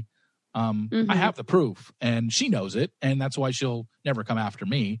me, I have the proof, and she knows it, and that's why she'll never come after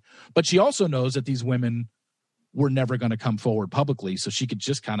me. But she also knows that these women were never going to come forward publicly. So she could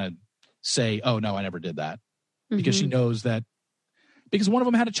just kind of say, oh, no, I never did that. Because she knows that, because one of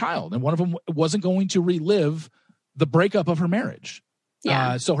them had a child and one of them wasn't going to relive the breakup of her marriage.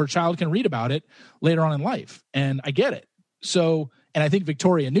 Yeah. So her child can read about it later on in life. And I get it. So, and I think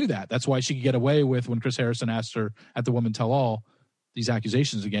Victoria knew that. That's why she could get away with, when Chris Harrison asked her at the Women Tell All, these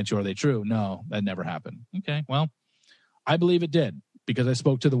accusations against you, are they true? No, that never happened. Okay, well, I believe it did, because I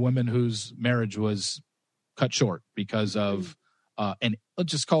spoke to the women whose marriage was cut short because of an,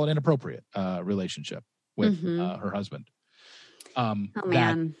 let's just call it inappropriate relationship with her husband.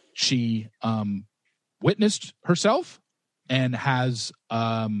 That she witnessed herself and has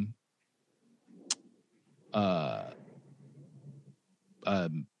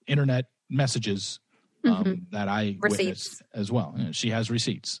internet messages that I witnessed as well. She has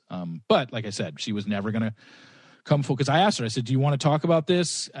receipts. But like I said, she was never going to come full, because I asked her, I said, do you want to talk about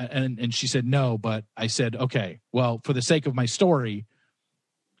this? And she said no, but I said, okay, well, for the sake of my story,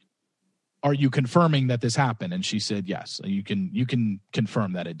 are you confirming that this happened? And she said, yes, you can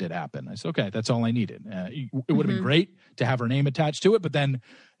confirm that it did happen. I said, okay, that's all I needed. It would have been great to have her name attached to it, but then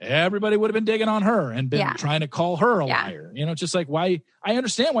everybody would have been digging on her and been trying to call her a liar. You know, just like, why, I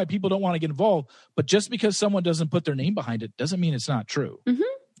understand why people don't want to get involved, but just because someone doesn't put their name behind it doesn't mean it's not true. You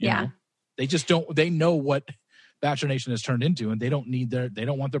know? They just don't, they know what Bachelor Nation has turned into, and they don't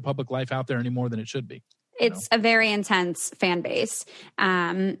want their public life out there any more than it should be. It's a very intense fan base.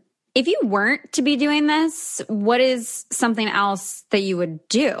 If you weren't to be doing this, what is something else that you would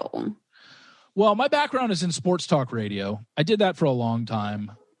do? Well, my background is in sports talk radio. I did that for a long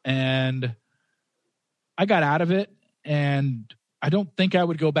time, and I got out of it, and I don't think I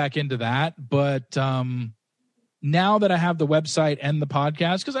would go back into that. But now that I have the website and the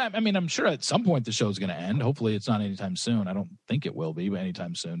podcast, because I mean, I'm sure at some point the show's going to end. Hopefully it's not anytime soon. I don't think it will be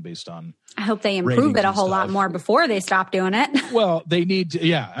anytime soon, based on, I hope they improve it a whole lot more before they stop doing it. Well, they need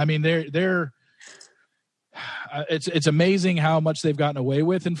to, I mean, they're it's amazing how much they've gotten away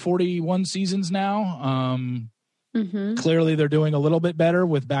with in 41 seasons now. Clearly they're doing a little bit better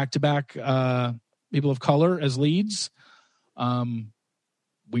with back-to-back people of color as leads.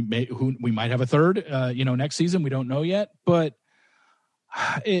 We might have a third, next season. We don't know yet, but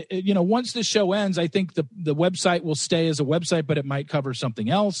once the show ends, I think the website will stay as a website, but it might cover something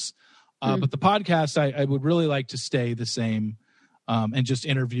else. But the podcast, I would really like to stay the same, and just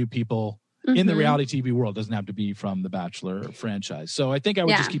interview people in the reality TV world. It doesn't have to be from the Bachelor franchise. So I think I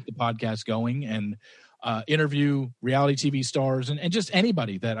would just keep the podcast going and interview reality TV stars and just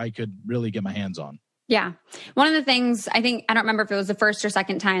anybody that I could really get my hands on. Yeah. One of the things, I don't remember if it was the first or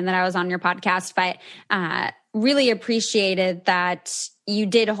second time that I was on your podcast, but really appreciated that you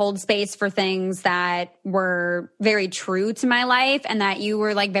did hold space for things that were very true to my life, and that you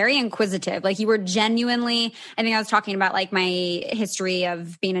were like very inquisitive. Like you were genuinely, I think I was talking about like my history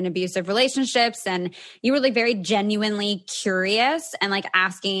of being in abusive relationships, and you were like very genuinely curious and like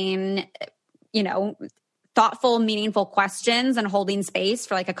asking, thoughtful, meaningful questions and holding space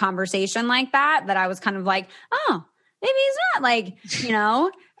for like a conversation like that I was kind of like, oh, maybe he's not like,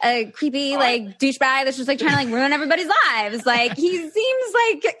 a creepy like douchebag that's just like trying to like ruin everybody's lives. Like he seems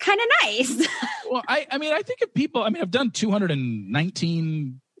like kind of nice. Well, I mean, I think if people, I've done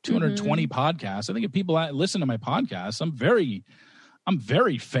 220 podcasts. I think if people listen to my podcasts, I'm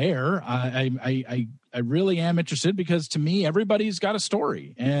very fair. I really am interested, because to me, everybody's got a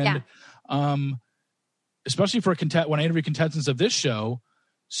story. And, especially for when I interview contestants of this show,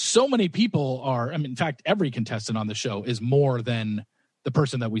 so many people are, in fact, every contestant on the show is more than the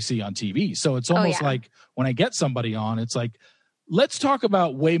person that we see on TV. So it's almost like when I get somebody on, it's like, let's talk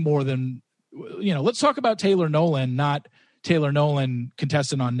about way more than, let's talk about Taylor Nolan, not Taylor Nolan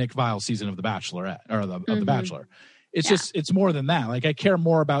contestant on Nick Vile's season of The Bachelorette or of The Bachelor. It's just, it's more than that. Like I care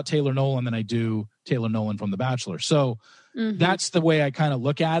more about Taylor Nolan than I do Taylor Nolan from The Bachelor. So that's the way I kind of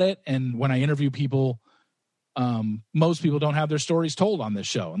look at it. And when I interview people, most people don't have their stories told on this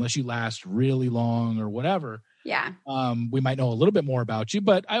show unless you last really long or whatever. Yeah. We might know a little bit more about you,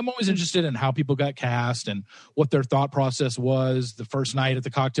 but I'm always interested in how people got cast and what their thought process was the first night at the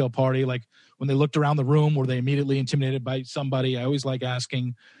cocktail party. Like when they looked around the room, were they immediately intimidated by somebody? I always like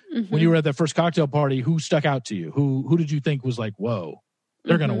asking, when you were at the first cocktail party, who stuck out to you? Who did you think was like, whoa,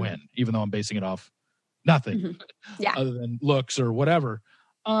 they're going to win, even though I'm basing it off nothing other than looks or whatever.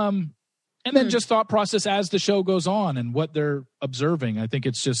 And then just thought process as the show goes on and what they're observing. I think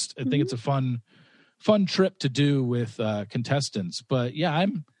it's just, I think it's a fun trip to do with contestants. But yeah,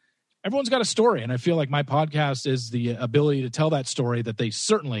 everyone's got a story. And I feel like my podcast is the ability to tell that story that they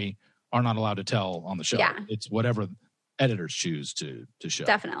certainly are not allowed to tell on the show. Yeah. It's whatever editors choose to show.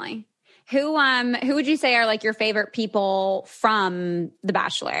 Definitely. Who would you say are like your favorite people from The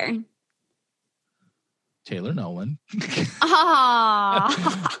Bachelor? Taylor Nolan. I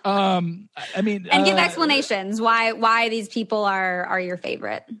mean, and give explanations why these people are your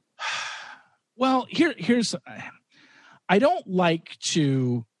favorite. Well, here's I don't like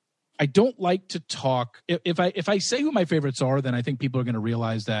to talk. If I say who my favorites are, then I think people are going to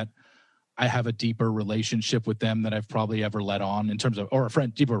realize that I have a deeper relationship with them than I've probably ever let on in terms of, or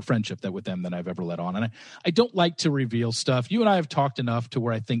deeper friendship with them than I've ever let on. And I don't like to reveal stuff. You and I have talked enough to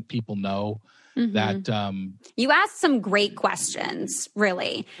where I think people know that. You asked some great questions,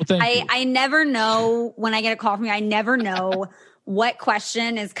 really. Well, I never know when I get a call from you, I never know what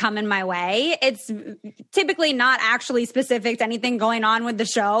question is coming my way. It's typically not actually specific to anything going on with the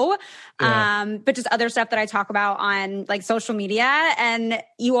show, but just other stuff that I talk about on like social media. And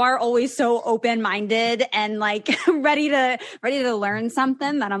you are always so open-minded and like ready to learn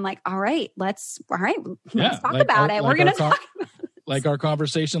something that I'm like, all right, let's talk about it. We're going to talk about it. Like our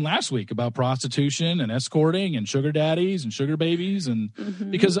conversation last week about prostitution and escorting and sugar daddies and sugar babies. And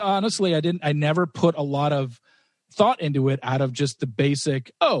because honestly, I never put a lot of thought into it out of just the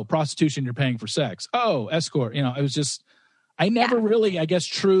basic, prostitution, you're paying for sex. Escort, it was just, I never really, I guess,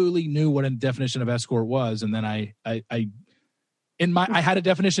 truly knew what a definition of escort was. And then I had a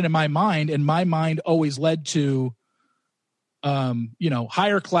definition in my mind, and my mind always led to,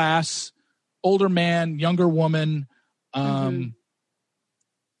 higher class, older man, younger woman.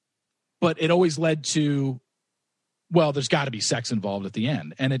 But it always led to, well, there's got to be sex involved at the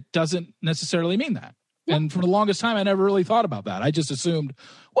end. And it doesn't necessarily mean that. And for the longest time, I never really thought about that. I just assumed,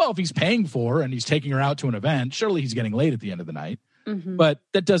 well, if he's paying for her and he's taking her out to an event, surely he's getting laid at the end of the night. But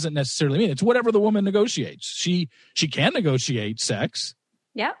that doesn't necessarily mean it's whatever the woman negotiates. She can negotiate sex.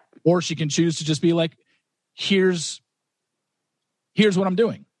 Yeah. Or she can choose to just be like, here's what I'm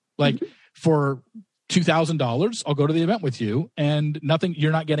doing. Like for $2,000, I'll go to the event with you, and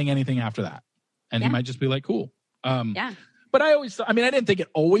you're not getting anything after that. And he might just be like, cool. But I didn't think it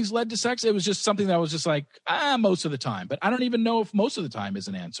always led to sex. It was just something that was just like, most of the time. But I don't even know if most of the time is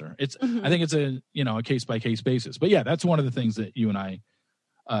an answer. It's, I think it's a case by case basis. But yeah, that's one of the things that you and I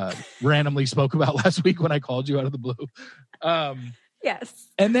randomly spoke about last week when I called you out of the blue. Yes.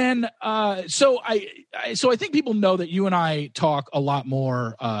 And then, so I think people know that you and I talk a lot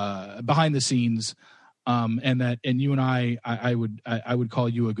more behind the scenes. And you and I would call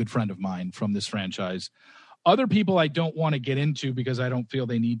you a good friend of mine from this franchise. Other people I don't want to get into because I don't feel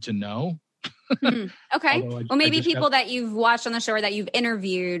they need to know. Okay. Well, maybe people that you've watched on the show or that you've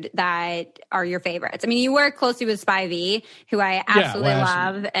interviewed that are your favorites. I mean, you work closely with Spivey, who I absolutely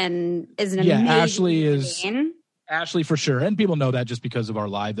love and is an amazing Ashley for sure. And people know that just because of our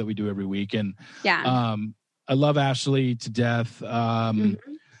live that we do every week. And I love Ashley to death.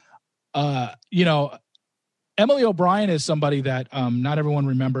 Emily O'Brien is somebody that not everyone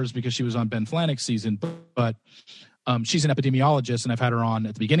remembers because she was on Ben Flajnik's season, but she's an epidemiologist, and I've had her on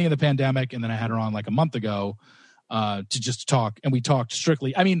at the beginning of the pandemic, and then I had her on like a month ago to just talk, and we talked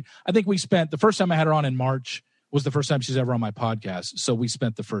strictly. I mean, I think we spent the first time I had her on in March was the first time she's ever on my podcast, so we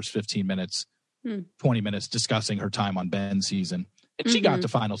spent the first 15 minutes, 20 minutes discussing her time on Ben's season. And she got to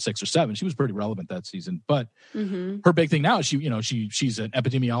final 6 or 7. She was pretty relevant that season. But her big thing now is she's an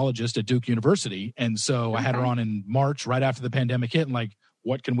epidemiologist at Duke University. And so I had her on in March, right after the pandemic hit, and like,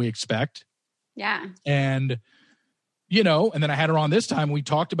 what can we expect? Yeah. And, and then I had her on this time. We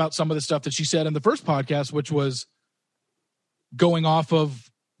talked about some of the stuff that she said in the first podcast, which was going off of,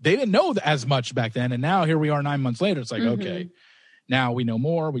 they didn't know as much back then. And now here we are 9 months later. It's like, okay, now we know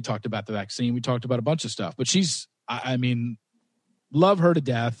more. We talked about the vaccine. We talked about a bunch of stuff. But love her to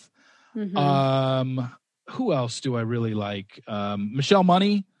death. Who else do I really like? Michelle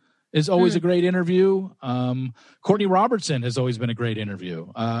Money is always a great interview. Courtney Robertson has always been a great interview.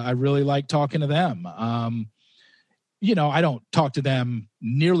 I really like talking to them. I don't talk to them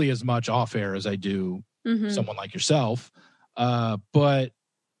nearly as much off air as I do someone like yourself. But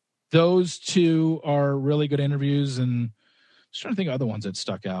those two are really good interviews. And I'm just trying to think of other ones that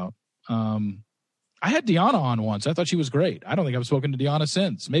stuck out. I had Deanna on once. I thought she was great. I don't think I've spoken to Deanna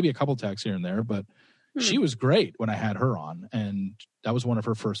since. Maybe a couple texts here and there, but she was great when I had her on. And that was one of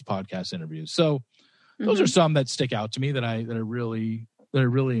her first podcast interviews. So those are some that stick out to me that I really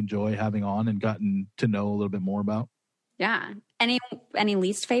enjoy having on and gotten to know a little bit more about. Yeah. Any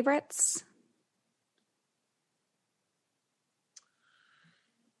least favorites?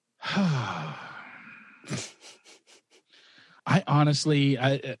 I honestly,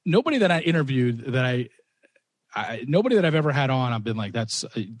 nobody that I interviewed that nobody that I've ever had on, I've been like,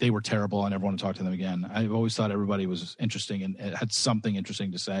 they were terrible. I never want to talk to them again. I've always thought everybody was interesting and had something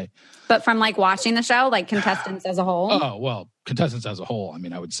interesting to say. But from like watching the show, like contestants as a whole? Oh, well, contestants as a whole. I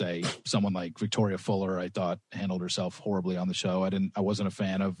mean, I would say someone like Victoria Fuller, I thought handled herself horribly on the show. I wasn't a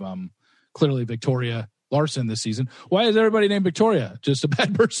fan of clearly Victoria Larson this season. Why is everybody named Victoria? Just a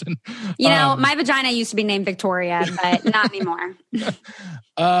bad person. My vagina used to be named Victoria, but not anymore.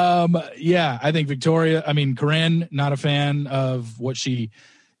 Yeah, I think Corinne, not a fan of what she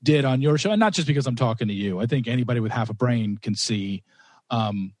did on your show. And not just because I'm talking to you. I think anybody with half a brain can see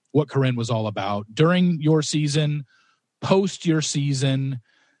what Corinne was all about during your season, post your season,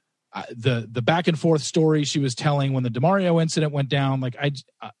 the back and forth story she was telling when the DeMario incident went down. Like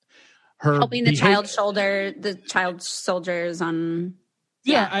her helping the child soldiers on.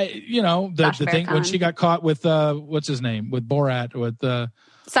 Yeah. The thing when she got caught with what's his name with Borat with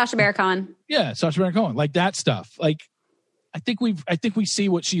Sacha Baron Cohen. Yeah, Sacha Baron Cohen, like that stuff. Like I think we see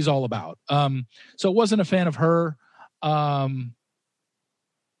what she's all about. So wasn't a fan of her.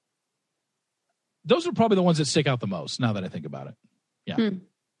 Those are probably the ones that stick out the most now that I think about it. Yeah.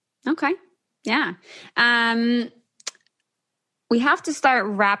 Okay. Yeah. We have to start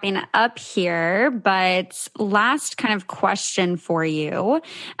wrapping up here, but last kind of question for you.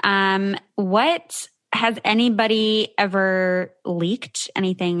 What has anybody ever leaked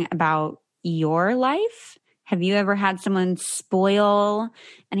anything about your life? Have you ever had someone spoil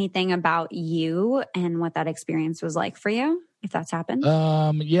anything about you and what that experience was like for you, if that's happened?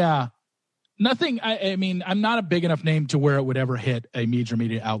 Yeah. Nothing. I mean, I'm not a big enough name to where it would ever hit a major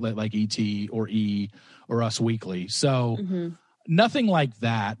media outlet like ET or E or Us Weekly. So nothing like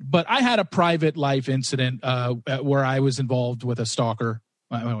that. But I had a private life incident where I was involved with a stalker.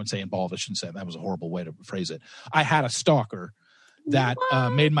 I wouldn't say involved. I shouldn't say that was a horrible way to phrase it. I had a stalker that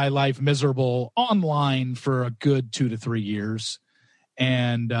made my life miserable online for a good 2 to 3 years.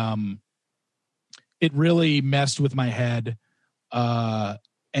 And it really messed with my head.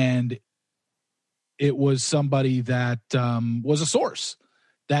 And it was somebody that was a source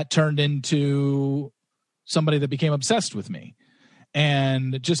that turned into somebody that became obsessed with me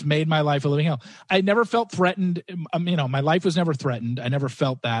and just made my life a living hell. I never felt threatened. My life was never threatened. I never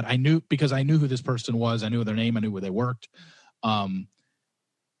felt that. I knew because I knew who this person was. I knew their name. I knew where they worked. I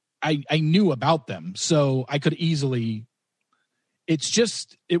knew about them. So I could easily,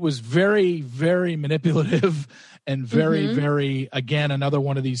 it was very, very manipulative and very, very, again, another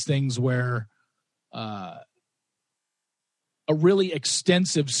one of these things where a really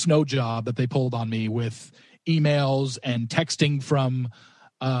extensive snow job that they pulled on me with emails and texting from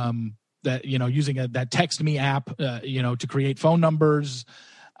that, using that Text Me app, to create phone numbers.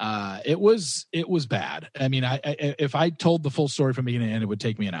 It was bad. I mean, if I told the full story from beginning to end, it would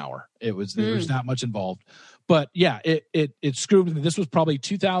take me an hour. There was not much involved, but yeah, it screwed me. This was probably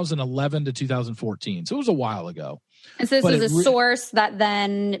 2011 to 2014. So it was a while ago. And so this was a source that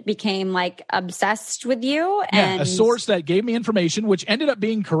then became like obsessed with you. And a source that gave me information, which ended up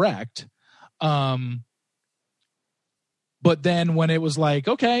being correct. But then when it was like,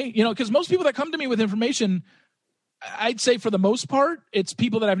 okay, because most people that come to me with information, I'd say for the most part, it's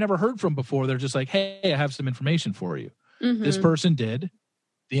people that I've never heard from before. They're just like, hey, I have some information for you. This person did.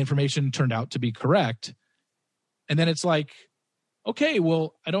 The information turned out to be correct. And then it's like, okay,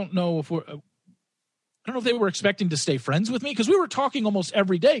 well, I don't know if they were expecting to stay friends with me because we were talking almost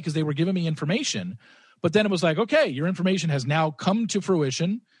every day because they were giving me information. But then it was like, okay, your information has now come to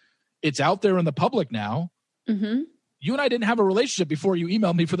fruition. It's out there in the public now. You and I didn't have a relationship before you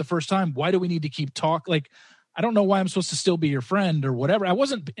emailed me for the first time. Why do we need to keep talk? Like, I don't know why I'm supposed to still be your friend or whatever. I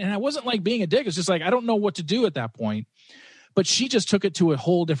wasn't like being a dick. It's just like, I don't know what to do at that point. But she just took it to a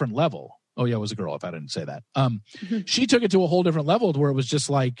whole different level. Oh yeah, it was a girl if I didn't say that. She took it to a whole different level to where it was just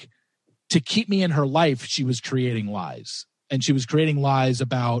like, to keep me in her life, she was creating lies. And she was creating lies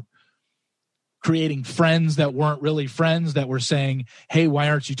about creating friends that weren't really friends, that were saying, hey, why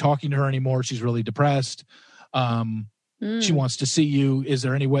aren't you talking to her anymore? She's really depressed. She wants to see you. Is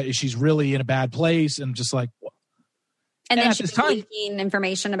there any way she's really in a bad place? And just like, and then she was leaking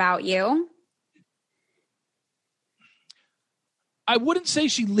information about you. I wouldn't say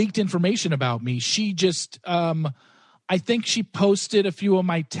she leaked information about me. She just, I think she posted a few of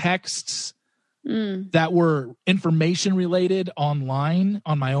my texts that were information related online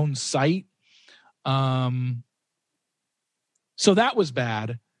on my own site. So that was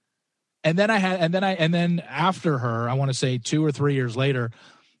bad. And then after her, I want to say 2 or 3 years later,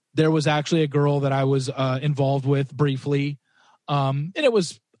 there was actually a girl that I was involved with briefly. And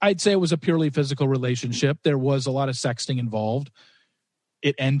I'd say it was a purely physical relationship. There was a lot of sexting involved.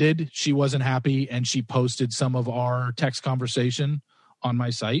 it ended. She wasn't happy, and she posted some of our text conversation on my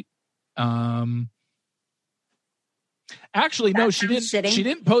site. Actually, no, she didn't. Shitting. She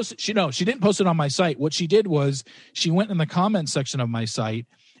didn't post. She didn't post it on my site. What she did was she went in the comments section of my site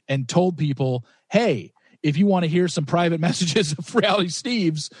and told people, "Hey, if you want to hear some private messages of Reality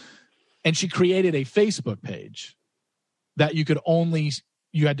Steve's," and she created a Facebook page that you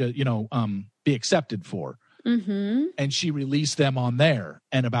had to be accepted for. Mm-hmm. And she released them on there,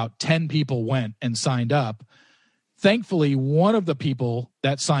 and about 10 people went and signed up. Thankfully, one of the people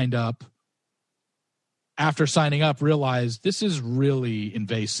that signed up, after signing up, realized this is really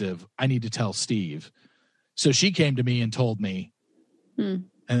invasive. I need to tell Steve. So she came to me and told me, and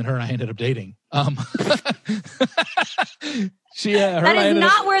her and I ended up dating. That is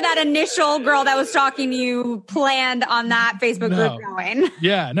not where that initial girl that was talking to you planned on that Facebook group going.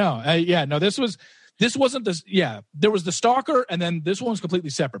 This wasn't this. Yeah, there was the stalker, and then this one was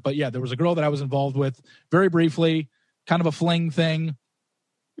completely separate. But yeah, there was a girl that I was involved with very briefly, kind of a fling thing.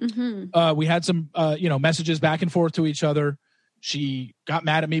 Mm-hmm. We had some, messages back and forth to each other. She got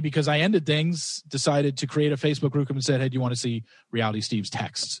mad at me because I ended things, decided to create a Facebook group and said, "Hey, do you want to see Reality Steve's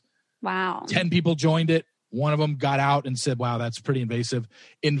texts?" Wow. 10 people joined it. One of them got out and said, "Wow, that's pretty invasive."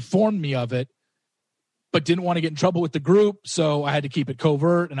 Informed me of it, but didn't want to get in trouble with the group. So I had to keep it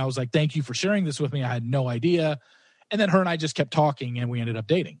covert. And I was like, "Thank you for sharing this with me. I had no idea." And then her and I just kept talking, and we ended up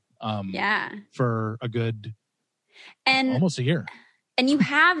dating for a good almost a year. And you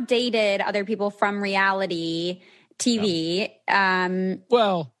have dated other people from reality TV.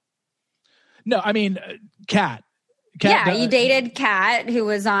 Well, no, I mean, Kat. You dated Kat, who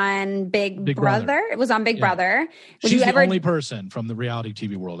was on Big Brother. It was on Big Brother. She's the only person from the reality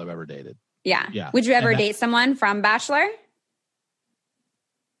TV world I've ever dated. Yeah. Would you ever date someone from Bachelor?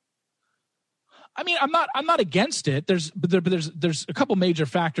 I mean, I'm not against it. There's a couple major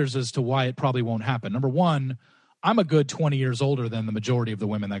factors as to why it probably won't happen. Number one, I'm a good 20 years older than the majority of the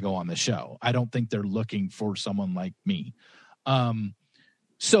women that go on the show. I don't think they're looking for someone like me.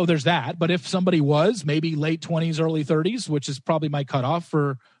 So there's that. But if somebody was maybe late 20s, early 30s, which is probably my cutoff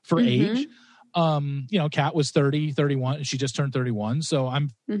for age. Kat was 30, 31. She just turned 31. So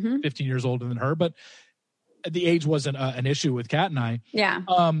I'm 15 years older than her. But the age wasn't an issue with Kat and I. Yeah.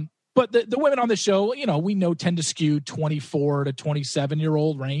 But the women on the show, we know tend to skew 24 to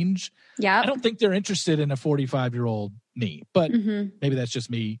 27-year-old range. Yeah. I don't think they're interested in a 45-year-old me, but maybe that's just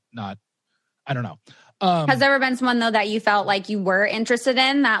me I don't know. Has there ever been someone, though, that you felt like you were interested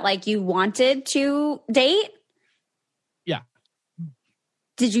in, that like you wanted to date? Yeah.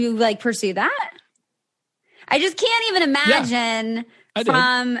 Did you pursue that? I just can't even imagine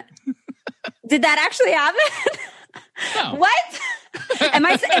did that actually happen? No. What? Am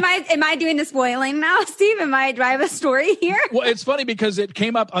I doing the spoiling now, Steve? Do I have a story here? Well, it's funny because it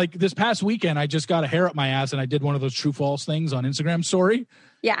came up like this past weekend. I just got a hair up my ass and I did one of those true false things on Instagram story.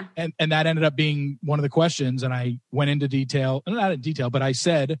 Yeah. And that ended up being one of the questions. And I went into detail, not in detail, but I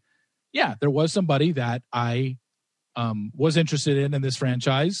said, yeah, there was somebody that I was interested in this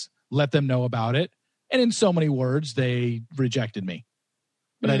franchise, let them know about it. And in so many words, they rejected me.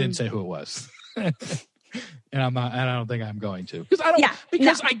 But I didn't say who it was. And I don't think I'm going to,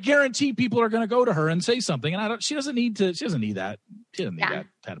 because I guarantee people are going to go to her and say something, and she doesn't need that. She doesn't need that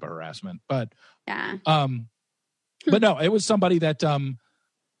type of harassment. But but no, it was somebody that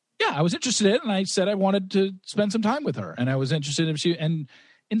I was interested in, and I said I wanted to spend some time with her, and I was interested if she, and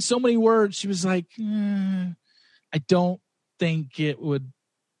in so many words, she was like, I don't think it would.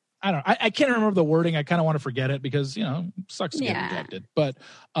 I don't know. I can't remember the wording. I kind of want to forget it because it sucks to get rejected. But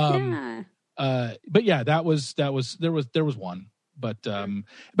but yeah, there was one. But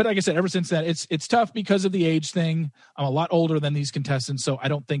like I said, ever since then, it's tough because of the age thing. I'm a lot older than these contestants, so I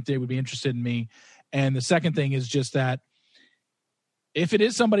don't think they would be interested in me. And the second thing is just that if it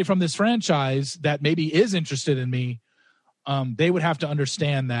is somebody from this franchise that maybe is interested in me, they would have to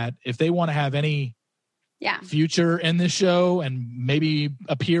understand that if they want to have any future in this show and maybe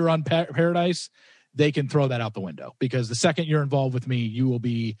appear on Paradise, they can throw that out the window, because the second you're involved with me, you will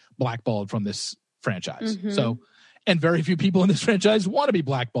be blackballed from this franchise. So, and very few people in this franchise want to be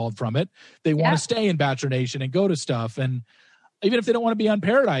blackballed from it. They want to stay in Bachelor Nation and go to stuff. And even if they don't want to be on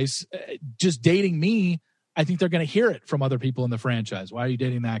Paradise, just dating me, I think they're going to hear it from other people in the franchise. Why are you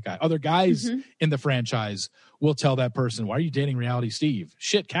dating that guy? Other guys in the franchise will tell that person, why are you dating Reality Steve?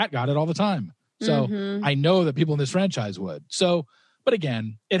 Shit, Kat got it all the time. So I know that people in this franchise would. So, but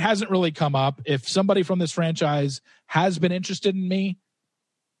again, it hasn't really come up. If somebody from this franchise has been interested in me,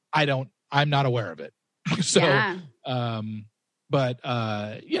 I'm not aware of it. So, but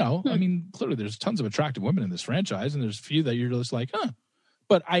I mean, clearly there's tons of attractive women in this franchise, and there's a few that you're just like,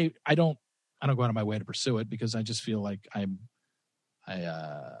 but I don't go out of my way to pursue it because I just feel like I'm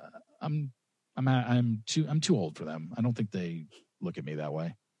too old for them. I don't think they look at me that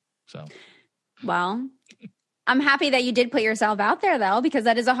way. So, well, I'm happy that you did put yourself out there though, because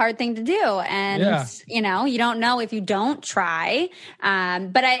that is a hard thing to do. And, you know, you don't know if you don't try.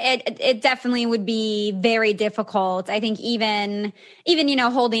 But it definitely would be very difficult. I think even, you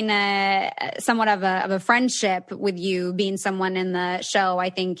know, holding somewhat of a friendship with you being someone in the show, I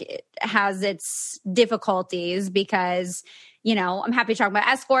think it has its difficulties because, you know, I'm happy to talk about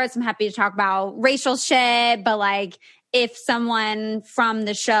escorts. I'm happy to talk about racial shit, but like, if someone from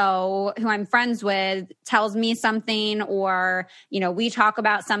the show who I'm friends with tells me something or, you know, we talk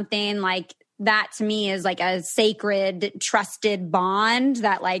about something like that to me is like a sacred, trusted bond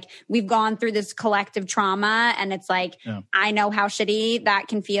that like we've gone through this collective trauma. And it's like, I know how shitty that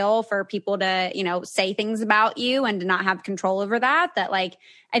can feel for people to, you know, say things about you and to not have control over that like,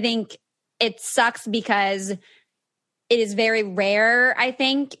 I think it sucks because it is very rare, I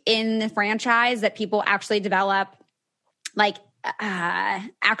think, in the franchise that people actually develop like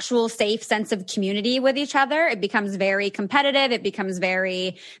actual safe sense of community with each other. It becomes very competitive. It becomes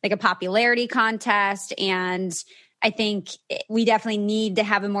very like a popularity contest. And I think we definitely need to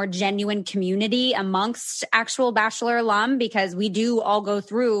have a more genuine community amongst actual Bachelor alum because we do all go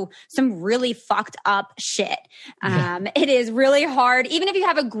through some really fucked up shit. It is really hard. Even if you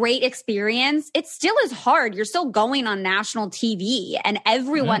have a great experience, it still is hard. You're still going on national TV and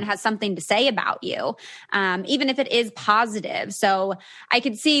everyone has something to say about you, even if it is positive. So I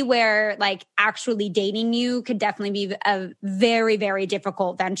could see where like actually dating you could definitely be a very, very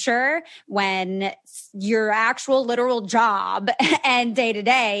difficult venture when your actual literal job and day to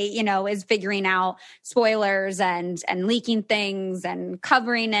day, you know, is figuring out spoilers and leaking things and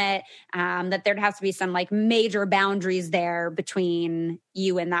covering it, that there'd have to be some like major boundaries there between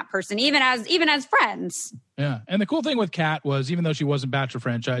you and that person, even as friends. Yeah. And the cool thing with Kat was, even though she wasn't Bachelor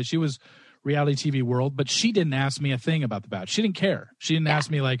franchise, she was reality TV world, but she didn't ask me a thing about the Bachelor. She didn't care. She didn't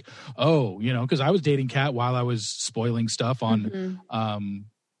ask me like, oh, you know, because I was dating Kat while I was spoiling stuff on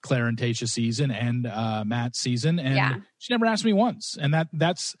Claire and Tayshia's season and Matt's season, and she never asked me once. And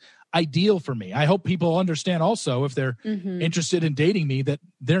that's ideal for me. I hope people understand also, if they're interested in dating me, that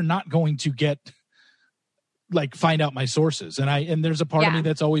they're not going to find out my sources. And there's a part of me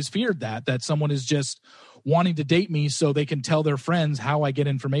that's always feared that someone is just wanting to date me so they can tell their friends how I get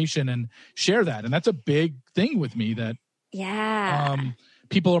information and share that. And that's a big thing with me that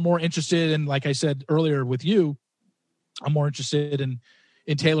people are more interested in, like I said earlier with you, I'm more interested in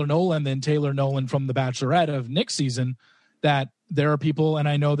Taylor Nolan than Taylor Nolan from The Bachelorette of Nick's season, that there are people, and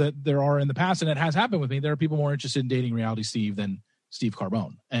I know that there are in the past, and it has happened with me, there are people more interested in dating Reality Steve than Steve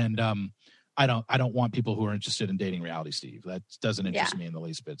Carbone. And I don't want people who are interested in dating Reality Steve. That doesn't interest me in the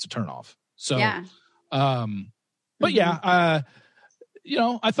least bit. It's a turnoff. So, but you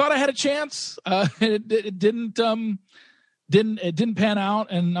know, I thought I had a chance. It didn't pan out,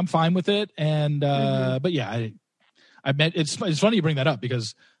 and I'm fine with it. And but yeah, I met. It's funny you bring that up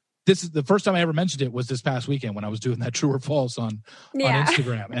because this is the first time I ever mentioned it was this past weekend when I was doing that true or false on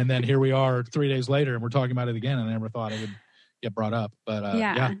Instagram, and then here we are 3 days later and we're talking about it again, and I never thought it would get brought up, but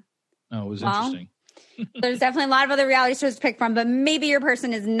no, it was interesting. There's definitely a lot of other reality shows to pick from, but maybe your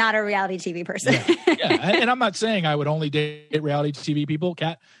person is not a reality TV person. And I'm not saying I would only date reality TV people.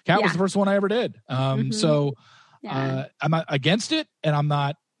 Kat was the first one I ever did. So I'm not against it, and I'm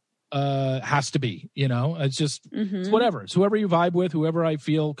not has to be, you know, it's just it's whatever. It's whoever you vibe with, whoever I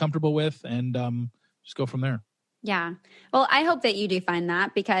feel comfortable with, and just go from there. Yeah. Well, I hope that you do find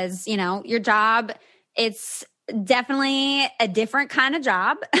that because, you know, your job, it's definitely a different kind of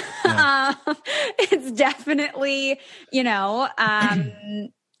job. It's definitely, you know,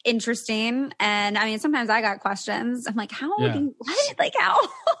 interesting. And I mean, sometimes I got questions. I'm like, how do you, what? Like how,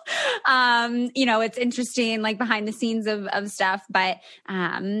 you know, it's interesting, like behind the scenes of stuff, but,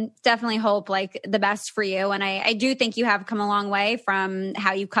 definitely hope like the best for you. And I do think you have come a long way from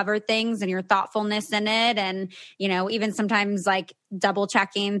how you covered things and your thoughtfulness in it. And, you know, even sometimes like double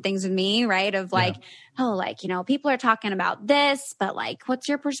checking things with me, right? Of like, oh, like, you know, people are talking about this, but like, what's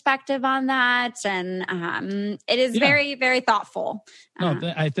your perspective on that? And, it is very, very thoughtful.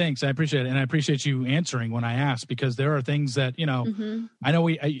 Thanks. I appreciate it. And I appreciate you answering when I ask, because there are things that, you know, I know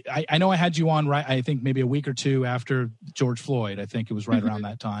I know I had you on, right? I think maybe a week or two after George Floyd. I think it was right around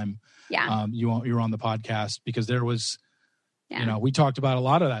that time. You were on the podcast because there was, you know, we talked about a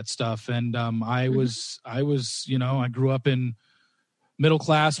lot of that stuff. And, I was, you know, I grew up in middle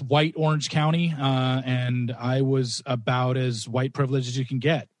class white Orange County, and I was about as white privileged as you can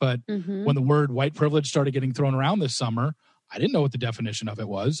get. But when the word white privilege started getting thrown around this summer, I didn't know what the definition of it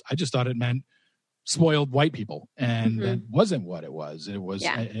was. I just thought it meant spoiled white people, and that wasn't what it was. It was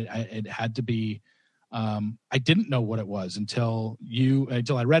it had to be. I didn't know what it was until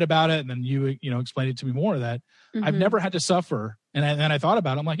I read about it, and then you explained it to me more. That I've never had to suffer, and then I thought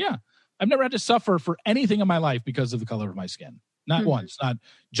about it. I'm like, yeah, I've never had to suffer for anything in my life because of the color of my skin. Not once. Not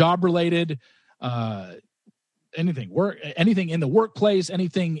job related. Anything in the workplace,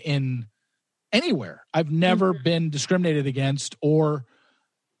 anything in anywhere. I've never been discriminated against or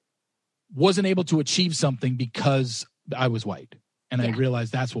wasn't able to achieve something because I was white. And I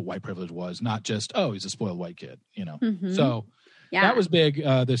realized that's what white privilege was, not just, oh, he's a spoiled white kid, So that was big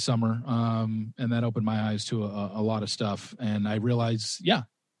this summer. And that opened my eyes to a lot of stuff. And I realized,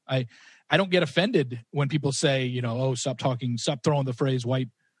 I don't get offended when people say, oh, stop throwing the phrase white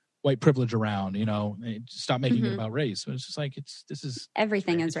privilege around, stop making it about race. But it's just like,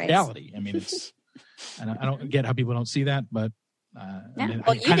 everything is race. Reality. I mean, I don't get how people don't see that, but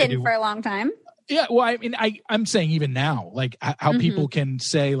well, you didn't for a long time. Yeah, well, I mean, I'm saying even now, like how people can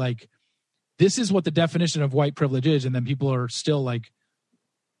say like, this is what the definition of white privilege is, and then people are still like,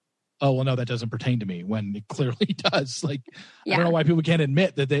 oh, well, no, that doesn't pertain to me, when it clearly does. Like, I don't know why people can't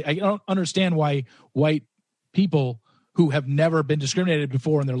admit that I don't understand why white people who have never been discriminated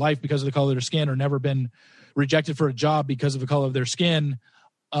before in their life because of the color of their skin, or never been rejected for a job because of the color of their skin,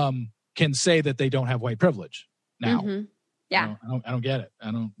 can say that they don't have white privilege now. Yeah. I don't get it.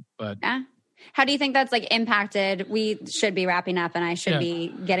 How do you think that's like impacted? We should be wrapping up, and I should be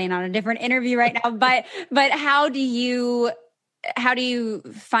getting on a different interview right now. But how do you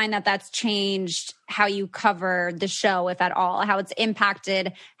find that that's changed how you cover the show, if at all? How it's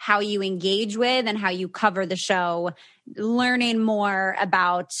impacted how you engage with and how you cover the show, learning more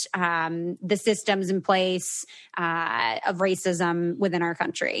about the systems in place of racism within our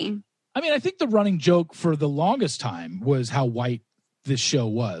country? I mean, I think the running joke for the longest time was how white this show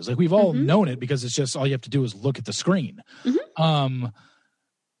was. Like, we've all known it because it's just all you have to do is look at the screen.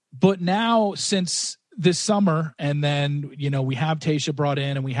 But now, since this summer, and then, we have Tayshia brought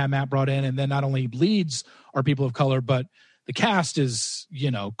in and we have Matt brought in, and then not only leads are people of color, but the cast is,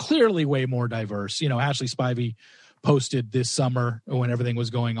 clearly way more diverse. Ashley Spivey posted this summer when everything was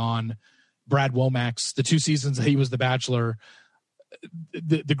going on, Brad Womack's, the 2 seasons that he was the Bachelor,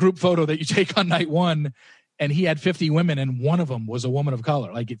 the group photo that you take on night 1, and he had 50 women, and one of them was a woman of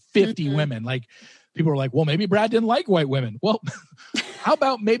color, like 50 women. Like, people were like, well, maybe Brad didn't like white women. Well, how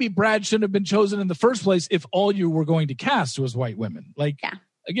about maybe Brad shouldn't have been chosen in the first place if all you were going to cast was white women? Like,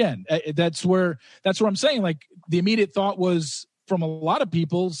 again, that's where I'm saying, like, the immediate thought was, from a lot of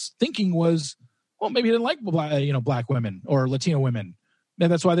people's thinking was, well, maybe he didn't like black women or Latino women.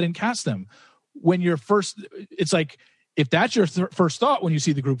 And that's why they didn't cast them. When you're first, it's like, if that's your first thought when you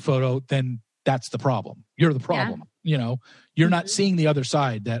see the group photo, then that's the problem. You're the problem. You're not seeing the other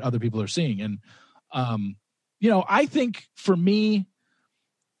side that other people are seeing. And, I think for me,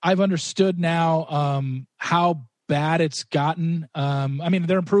 I've understood now how bad it's gotten. I mean,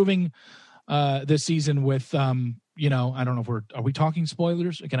 they're improving this season with, I don't know are we talking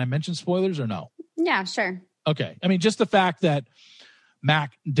spoilers? Can I mention spoilers or no? Yeah, sure. Okay. I mean, just the fact that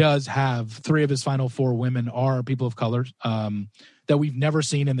Mac does have 3 of his final 4 women are people of color that we've never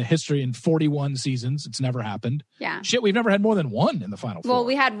seen in the history in 41 seasons. It's never happened. Yeah. Shit, we've never had more than 1 in the final 4. Well,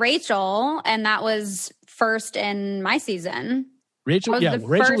 we had Rachel, and that was first in my season. Rachel was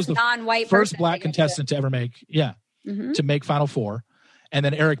the non-white first black contestant to ever make, to make Final 4. And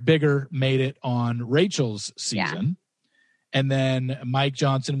then Eric Bigger made it on Rachel's season. Yeah. And then Mike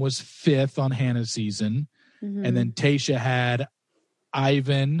Johnson was 5th on Hannah's season. And then Tayshia had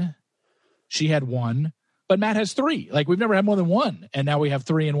Ivan. She had 1. But Matt has 3. Like, we've never had more than 1. And now we have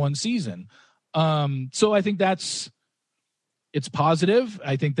 3 in 1 season. So I think it's positive.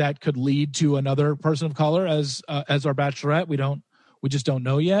 I think that could lead to another person of color as our bachelorette. We just don't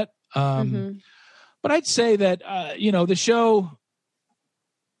know yet. But I'd say that, the show,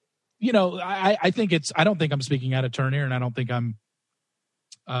 I think I don't think I'm speaking out of turn here, and I don't think I'm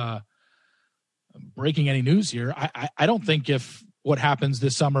breaking any news here. I don't think if what happens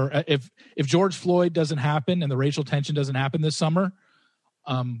this summer, if George Floyd doesn't happen and the racial tension doesn't happen this summer,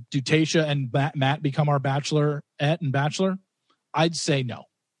 do Tayshia and Matt become our bachelorette and bachelor? I'd say no.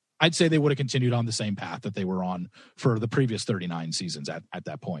 I'd say they would have continued on the same path that they were on for the previous 39 seasons. At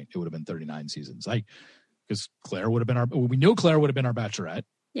that point, it would have been 39 seasons. Because Claire would have been we knew Claire would have been our bachelorette.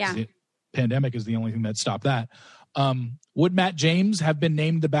 Yeah. The pandemic is the only thing that stopped that. Would Matt James have been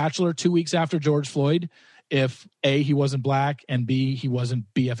named the Bachelor 2 weeks after George Floyd if A, he wasn't black, and B, he wasn't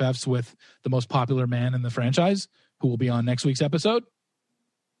BFFs with the most popular man in the franchise, who will be on next week's episode?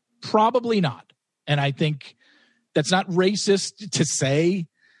 Probably not. And I think That's not racist to say.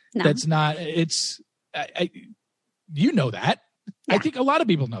 No. That's not, you know that. Yeah. I think a lot of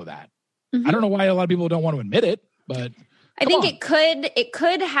people know that. Mm-hmm. I don't know why a lot of people don't want to admit it, but I think it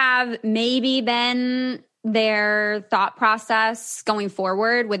could have maybe been their thought process going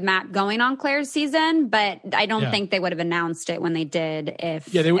forward with Matt going on Claire's season, but I don't think they would have announced it when they did if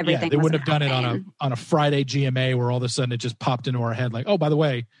they wouldn't have done happening. it on a Friday GMA where all of a sudden it just popped into our head like, oh, by the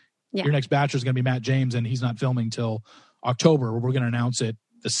way, your next Bachelor is going to be Matt James and he's not filming till October. We're going to announce it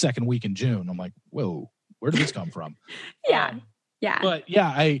the second week in June. I'm like, whoa, where did this come from? Yeah. But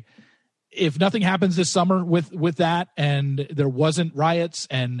if nothing happens this summer with that and there wasn't riots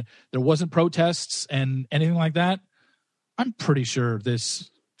and there wasn't protests and anything like that, I'm pretty sure this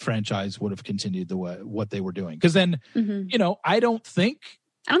franchise would have continued what they were doing. Because then, I don't think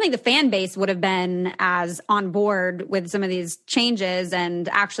the fan base would have been as on board with some of these changes and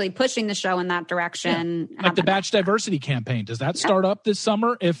actually pushing the show in that direction. Yeah. Like the Batch Diversity campaign. Does that start up this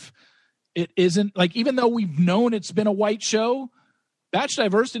summer? If it isn't, like, even though we've known it's been a white show, Batch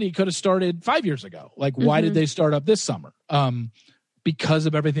Diversity could have started 5 years ago. Like, why did they start up this summer? Because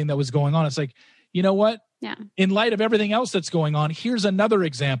of everything that was going on. It's like, you know what? Yeah. In light of everything else that's going on, here's another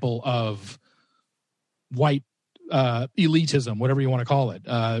example of white elitism, whatever you want to call it.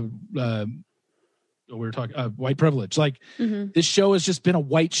 We were talking white privilege. Like, this show has just been a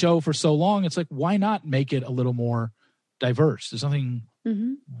white show for so long. It's like, why not make it a little more diverse? There's nothing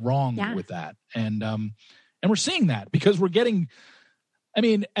wrong with that. And we're seeing that because we're getting, I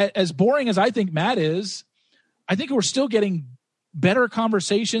mean, as boring as I think Matt is, I think we're still getting better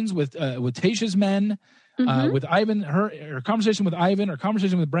conversations with Tayshia's men, with Ivan, her conversation with Ivan, her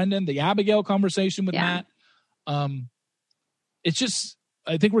conversation with Brendan, the Abigail conversation with Matt. It's just,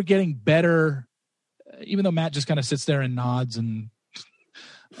 I think we're getting better, even though Matt just kind of sits there and nods and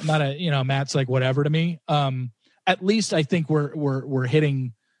I'm not Matt's like whatever to me. At least I think we're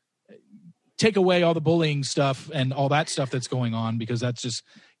hitting, take away all the bullying stuff and all that stuff that's going on because that's just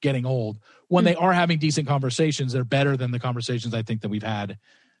getting old. When they are having decent conversations, they're better than the conversations I think that we've had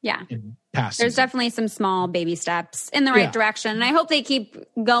in past There's seasons. definitely some small baby steps in the right direction. And I hope they keep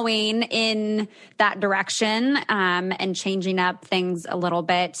going in that direction and changing up things a little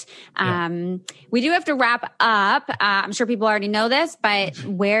bit. We do have to wrap up. I'm sure people already know this, but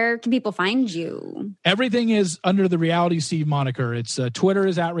where can people find you? Everything is under the Reality Steve moniker. It's Twitter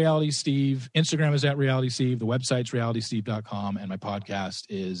is at Reality Steve. Instagram is at Reality Steve. The website's realitysteve.com. And my podcast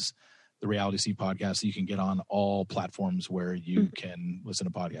is the Reality Steve podcast that you can get on all platforms where you can listen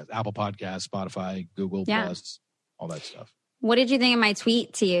to podcasts. Apple Podcasts, Spotify, Google Plus, all that stuff. What did you think of my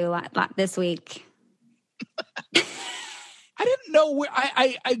tweet to you this week? I didn't know where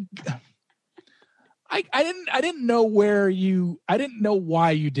I didn't know where you, I didn't know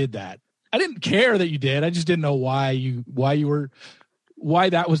why you did that. I didn't care that you did. I just didn't know why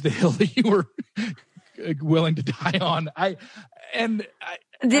that was the hill that you were willing to die on.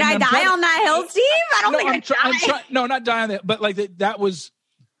 Did I die on that hill, Steve? I don't think I died. No, not die on that, but like that was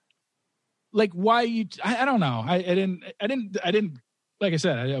like why you. I don't know. I didn't. Like I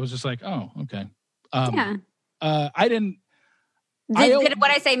said, I was just like, oh, okay. I didn't. Did what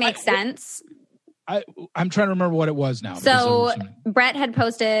I say make sense? I'm trying to remember what it was now. So Brett had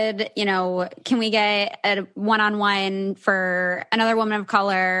posted, can we get a one-on-one for another woman of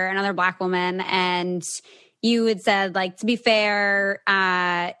color, another Black woman, and you had said, like, to be fair,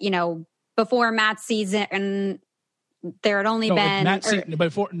 before Matt's season, there had only been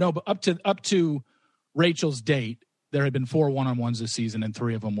but up to Rachel's date, there had been 4 one-on-ones this season, and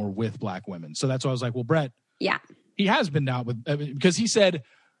 3 of them were with Black women. So that's why I was like, well, Brett, he has been out with, because he said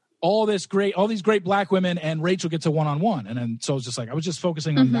all these great Black women, and Rachel gets a one-on-one, and then so I was just like, I was just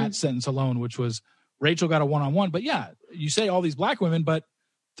focusing on that sentence alone, which was Rachel got a one-on-one. But yeah, you say all these Black women, but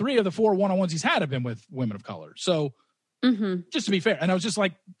 3 of the 4 one-on-ones he's had have been with women of color. So just to be fair. And I was just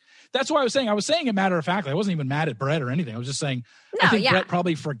like, that's why I was saying it matter of factly. I wasn't even mad at Brett or anything. I was just saying, I think Brett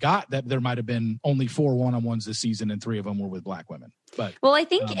probably forgot that there might've been only 4 one-on-ones this season and 3 of them were with Black women. But I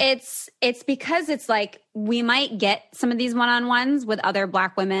think it's because it's like, we might get some of these one-on-ones with other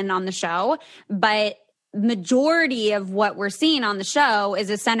Black women on the show, but majority of what we're seeing on the show is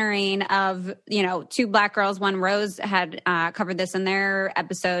a centering of, 2 Black girls. One, Rose had covered this in their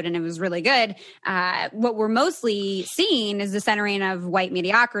episode and it was really good. What we're mostly seeing is the centering of white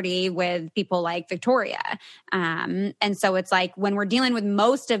mediocrity with people like Victoria. And so it's like when we're dealing with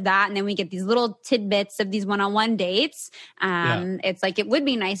most of that and then we get these little tidbits of these one-on-one dates, it's like, it would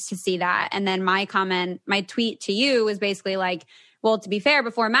be nice to see that. And then my tweet to you was basically like, well, to be fair,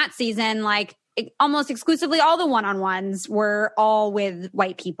 before Matt's season, like, almost exclusively all the one-on-ones were all with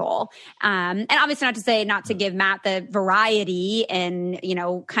white people. And obviously not to give Matt the variety and, you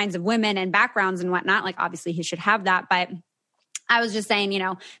know, kinds of women and backgrounds and whatnot. Like, obviously he should have that. But I was just saying, you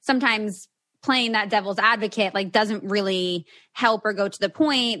know, sometimes playing that devil's advocate, like, doesn't really help or go to the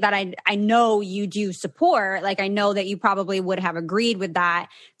point that I know you do support. Like, I know that you probably would have agreed with that.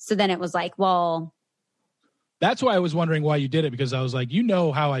 So then it was like, well, that's why I was wondering why you did it, because I was like, you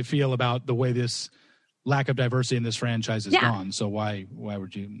know how I feel about the way this lack of diversity in this franchise has gone. So why were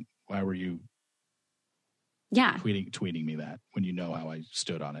you tweeting me that when you know how I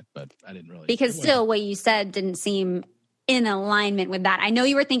stood on it? But I didn't really, because still what you said didn't seem in alignment with that. I know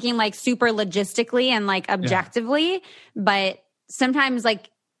you were thinking like super logistically and like objectively, but sometimes,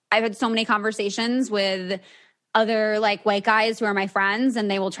 like, I've had so many conversations with other like white guys who are my friends, and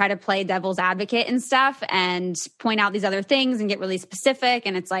they will try to play devil's advocate and stuff and point out these other things and get really specific.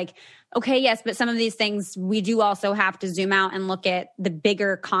 And it's like, okay, yes, but some of these things we do also have to zoom out and look at the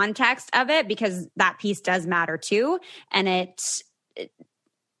bigger context of it, because that piece does matter too. And it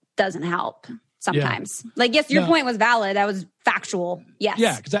doesn't help sometimes. Yeah. Like, yes, your point was valid. That was factual. Yes.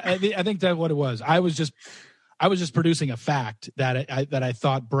 Yeah. Cause I think that's what it was. I was just producing a fact that I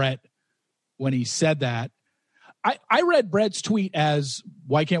thought Brett, when he said that, I read Brett's tweet as,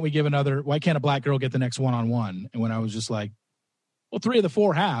 why can't a black girl get the next one-on-one? And when I was just like, well, 3 of the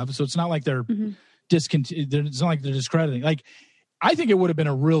 4 have, so it's not like they're it's not like they're discrediting. Like, I think it would have been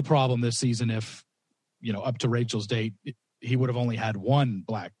a real problem this season if, you know, up to Rachel's date, he would have only had 1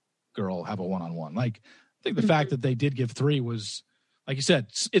 black girl have a one-on-one. Like, I think the fact that they did give 3 was, like you said,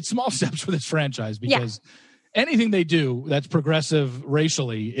 it's small steps for this franchise, because anything they do that's progressive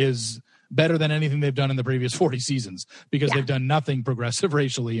racially is better than anything they've done in the previous 40 seasons, because they've done nothing progressive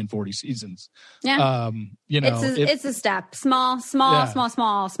racially in 40 seasons. Yeah. You know, it's a step, small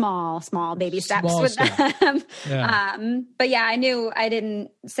baby steps with them. Yeah. But yeah, I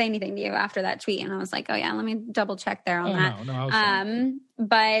didn't say anything to you after that tweet, and I was like, oh yeah, let me double check there on that. No, I was fine.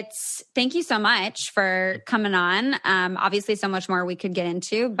 But thank you so much for coming on. Obviously so much more we could get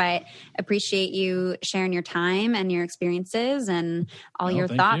into, but appreciate you sharing your time and your experiences and all your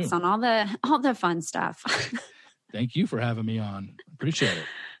thoughts on all the fun stuff. Thank you for having me on. Appreciate it.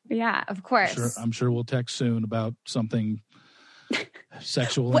 Yeah, of course. I'm sure we'll text soon about something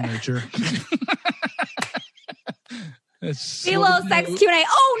sexual in nature. Be a little sex Q&A.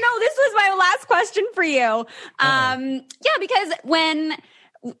 Oh no, this was my last question for you. Yeah, because when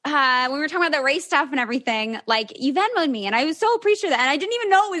we were talking about the race stuff and everything, like, you Venmoed me, and I was so appreciative of that, and I didn't even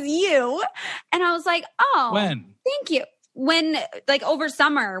know it was you. And I was like, oh, when? Thank you. When, like, over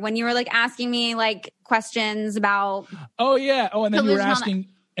summer, when you were like asking me like questions about. Oh yeah. Oh, and then you were asking,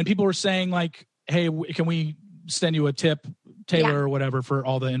 and people were saying like, hey, can we send you a tip, Taylor, or whatever, for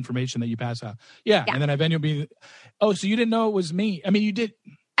all the information that you pass out? Yeah. And then I Venmoed me. Oh, so you didn't know it was me? I mean, you did.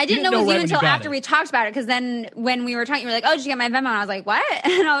 I didn't know it was you until after we talked about it, because then when we were talking, you were like, oh, did you get my Venmo? And I was like, what?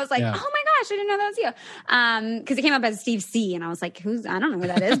 And I was like, oh my gosh, I didn't know that was you. Because it came up as Steve C. And I was like, I don't know who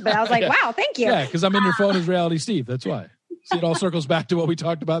that is. But I was like, wow, thank you. Yeah, because I'm in your phone as Reality Steve. That's why. See, it all circles back to what we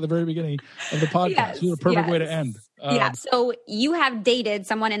talked about at the very beginning of the podcast. Yes, it's a perfect way to end. So you have dated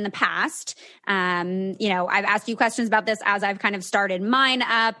someone in the past. You know, I've asked you questions about this as I've kind of started mine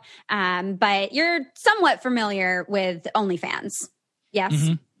up. But you're somewhat familiar with OnlyFans. Yes?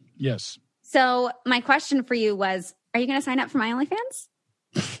 Mm-hmm. Yes. So my question for you was, are you going to sign up for my OnlyFans?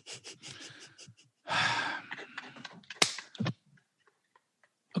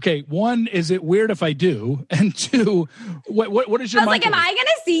 Okay, 1, is it weird if I do? And 2, what is your monthly? I was like, am I going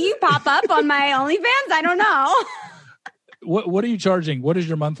to see you pop up on my OnlyFans? I don't know. What are you charging? What is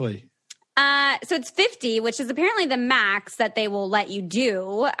your monthly? So it's $50, which is apparently the max that they will let you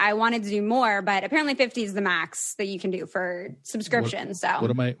do. I wanted to do more, but apparently $50 is the max that you can do for subscription.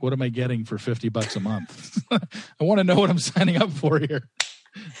 What am I getting for $50 a month? I want to know what I'm signing up for here.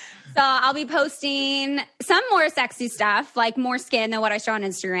 So I'll be posting some more sexy stuff, like more skin than what I show on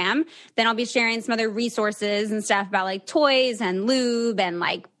Instagram. Then I'll be sharing some other resources and stuff about like toys and lube and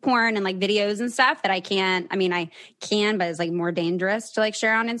like porn and like videos and stuff that I can, but it's like more dangerous to like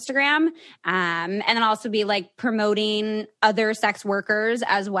share on Instagram. And then I'll also be like promoting other sex workers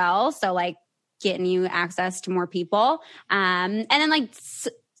as well. So like getting you access to more people. And then like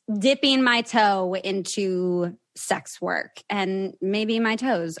dipping my toe into sex work and maybe my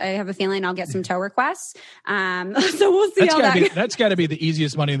toes. I have a feeling I'll get some toe requests. So we'll see how that goes. That's got to be the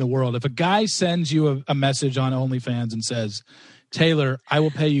easiest money in the world. If a guy sends you a message on OnlyFans and says, Taylor, I will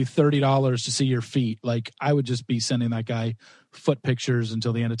pay you $30 to see your feet. Like, I would just be sending that guy foot pictures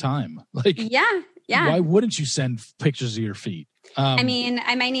until the end of time. Like, yeah, Yeah. Why wouldn't you send pictures of your feet? I mean,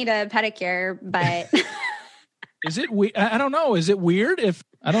 I might need a pedicure, but is it weird? I don't know. Is it weird if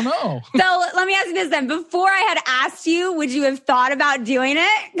I don't know? So let me ask you this then. Before I had asked you, would you have thought about doing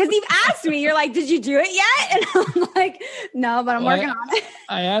it? Because you've asked me, you're like, did you do it yet? And I'm like, no, but I'm working on it.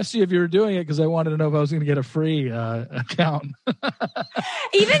 I asked you if you were doing it because I wanted to know if I was going to get a free account.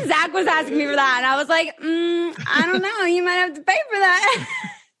 Even Zach was asking me for that. And I was like, I don't know. You might have to pay for that.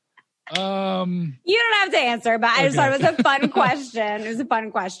 You don't have to answer, but I just thought it was a fun question. It was a fun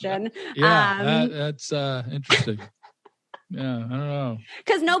question. Yeah, that's interesting. Yeah, I don't know.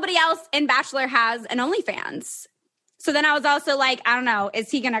 Because nobody else in Bachelor has an OnlyFans. So then I was also like, I don't know, is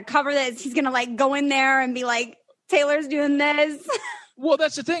he going to cover this? He's going to like go in there and be like, Taylor's doing this. Well,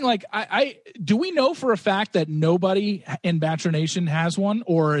 that's the thing. Like, I do we know for a fact that nobody in Bachelor Nation has one,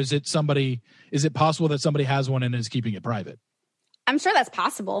 or is it possible that somebody has one and is keeping it private? I'm sure that's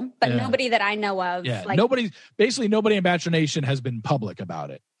possible, but nobody that I know of. Yeah, like, nobody in Bachelor Nation has been public about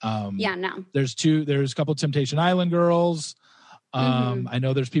it. No. There's a couple of Temptation Island girls. I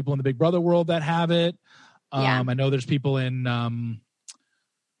know there's people in the Big Brother world that have it. I know there's people in, I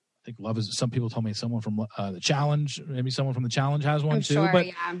think some people told me someone from the Challenge, maybe someone from the Challenge has one too. Sure,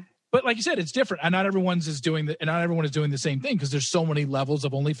 but like you said, it's different. And not everyone is doing the same thing because there's so many levels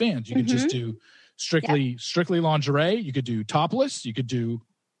of OnlyFans. You can just do strictly lingerie. You could do topless. You could do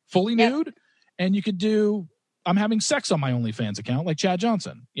fully nude, and you could do I'm having sex on my OnlyFans account, like Chad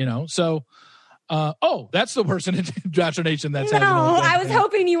Johnson. So, that's the person in Bachelor Nation that's no. I was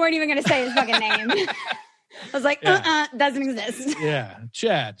hoping you weren't even going to say his fucking name. I was like, doesn't exist. Yeah,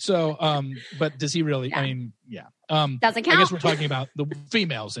 Chad. So, but does he really? I mean, doesn't count. I guess we're talking about the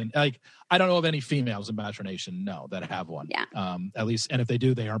females, and like I don't know of any females in Bachelor Nation, that have one. Yeah. At least, and if they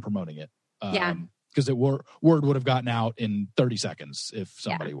do, they aren't promoting it. Because the word would have gotten out in 30 seconds if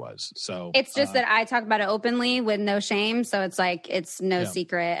somebody was. So it's just that I talk about it openly with no shame. So it's like, it's no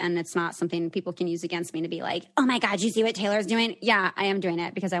secret, and it's not something people can use against me to be like, oh my God, you see what Taylor's doing? Yeah, I am doing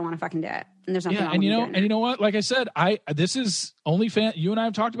it because I want to fucking do it. And there's nothing wrong with doing it. And you know what? Like I said, this is OnlyFans. You and I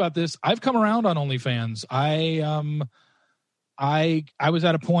have talked about this. I've come around on OnlyFans. I was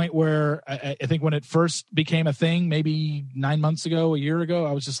at a point where I think when it first became a thing, maybe 9 months ago, a year ago,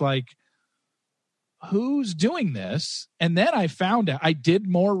 I was just like, who's doing this? And then I found out, I did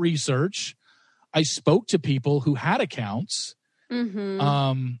more research. I spoke to people who had accounts.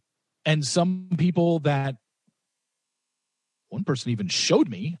 And some people that one person even showed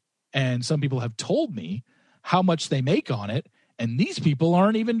me, and some people have told me how much they make on it. And these people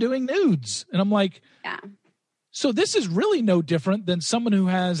aren't even doing nudes. And I'm like, so this is really no different than someone who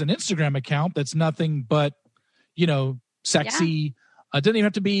has an Instagram account that's nothing but, sexy. It doesn't even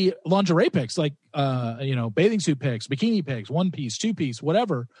have to be lingerie pics, like, bathing suit pics, bikini pics, 1 piece, 2 piece,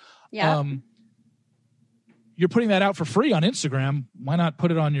 whatever. Yeah. You're putting that out for free on Instagram. Why not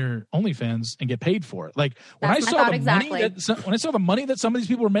put it on your OnlyFans and get paid for it? Like when I saw the money that some of these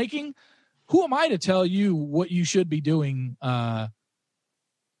people were making, who am I to tell you what you should be doing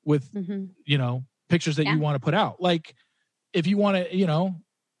with, pictures that you want to put out? Like if you want to,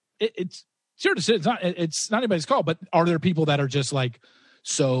 it's your decision. It's not anybody's call, but are there people that are just like,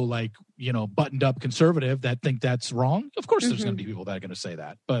 buttoned up conservative that think that's wrong? Of course there's going to be people that are going to say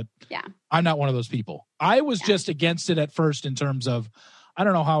that, but I'm not one of those people. I was just against it at first in terms of, I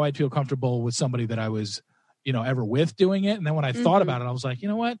don't know how I'd feel comfortable with somebody that I was, ever with doing it. And then when I thought about it, I was like, you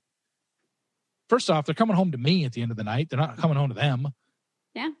know what? First off, they're coming home to me at the end of the night. They're not coming home to them.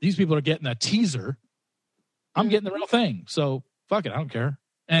 Yeah. These people are getting a teaser. I'm getting the real thing. So fuck it. I don't care.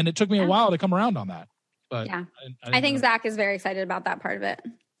 And it took me a while to come around on that. But I think Zach is very excited about that part of it.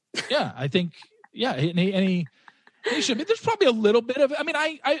 Yeah, I think, and he should be. There's probably a little bit of,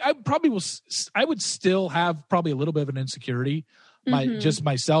 I probably will, I would still have probably a little bit of an insecurity, just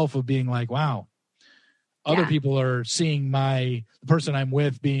myself of being like, wow, other people are seeing the person I'm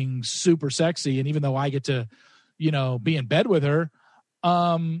with being super sexy. And even though I get to, be in bed with her,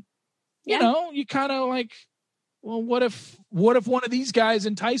 you kind of like, well, what if one of these guys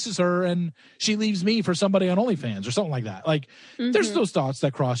entices her and she leaves me for somebody on OnlyFans or something like that? Like there's those thoughts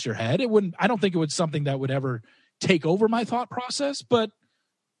that cross your head. I don't think it was something that would ever take over my thought process, but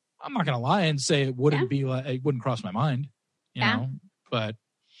I'm not going to lie and say it wouldn't it wouldn't cross my mind, you know, but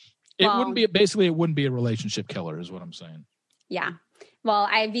it wouldn't be a relationship killer is what I'm saying. Yeah. Well,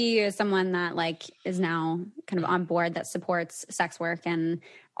 I view you as someone that like is now kind of on board that supports sex work and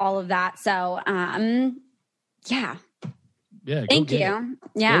all of that. So, yeah. Thank you.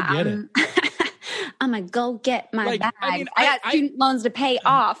 Yeah. Go get it. I'm going to go get my bag. I got student loans to pay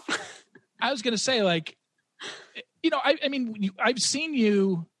off. I was going to say, like, I've seen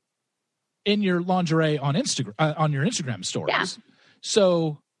you in your lingerie on Instagram, on your Instagram stories. Yeah.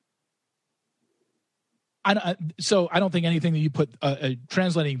 So I don't think anything that you put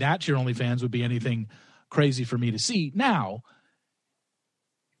translating that to your OnlyFans would be anything crazy for me to see. Now,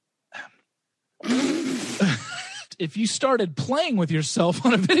 if you started playing with yourself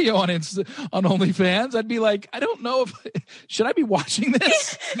on a video on OnlyFans, I'd be like, I don't know should I be watching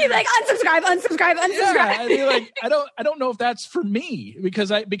this? You'd be like, unsubscribe. Yeah, I'd be like, I don't know if that's for me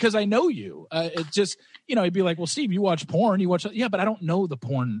because I know you. It just, he'd be like, well, Steve, you watch porn, but I don't know the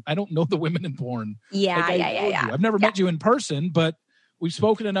porn. I don't know the women in porn. Yeah, yeah. I've never met you in person, but we've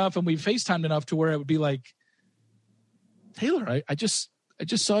spoken enough and we've FaceTimed enough to where it would be like, Taylor, I just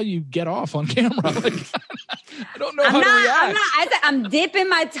saw you get off on camera. Like, I don't know how to react. I'm dipping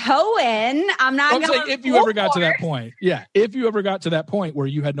my toe in. I'm not going to. Like, if you ever got to that point. Yeah. If you ever got to that point where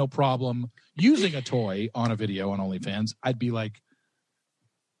you had no problem using a toy on a video on OnlyFans, I'd be like,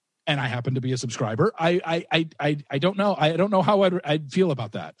 and I happen to be a subscriber. I don't know. I don't know how I'd feel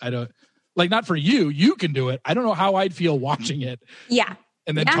about that. I don't, like, not for you. You can do it. I don't know how I'd feel watching it. Yeah.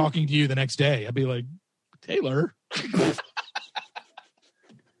 And then talking to you the next day. I'd be like, Taylor.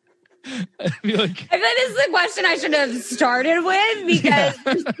 I feel like this is a question I should have started with because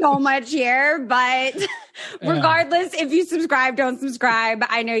there's so much here. But regardless, if you subscribe, don't subscribe.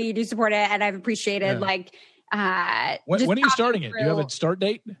 I know you do support it, and I've appreciated when are you starting it? Do you have a start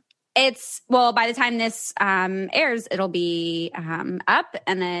date? It's by the time this airs, it'll be up,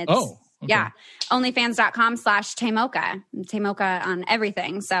 and it's OnlyFans.com/Tamoka. Tamoka on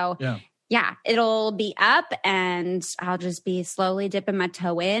everything. So yeah, it'll be up and I'll just be slowly dipping my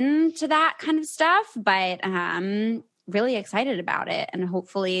toe into that kind of stuff. But I'm really excited about it. And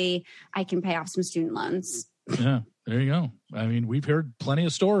hopefully I can pay off some student loans. Yeah, there you go. I mean, we've heard plenty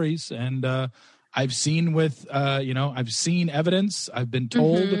of stories and I've seen I've seen evidence. I've been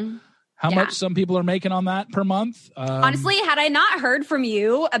told how much some people are making on that per month. Honestly, had I not heard from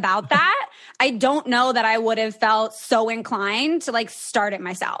you about that, I don't know that I would have felt so inclined to start it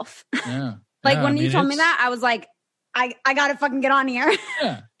myself. Yeah. When you told me that, I was like, I got to fucking get on here.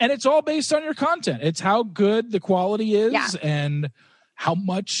 Yeah. And it's all based on your content. It's how good the quality is and how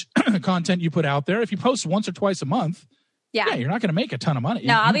much content you put out there. If you post once or twice a month, you're not going to make a ton of money.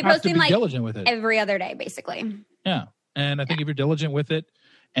 No, I'll be posting diligent with it every other day, basically. Yeah. And I think if you're diligent with it,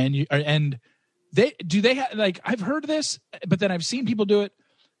 and they have I've heard this, but then I've seen people do it.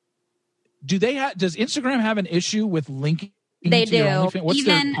 Does Instagram have an issue with linking? They to do. Your OnlyFans? What's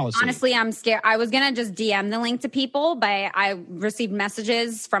their policy? Honestly, I'm scared. I was gonna just DM the link to people, but I received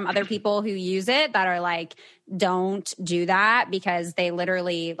messages from other people who use it that are like, "Don't do that," because they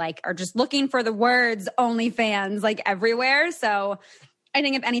literally are just looking for the words OnlyFans everywhere. So I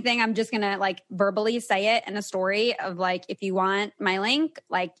think if anything, I'm just going to verbally say it in a story of if you want my link,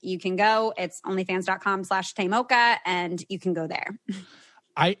 you can go. It's onlyfans.com/Tamoka and you can go there.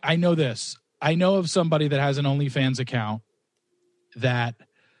 I know this. I know of somebody that has an OnlyFans account that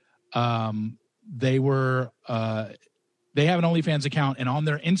they have an OnlyFans account, and on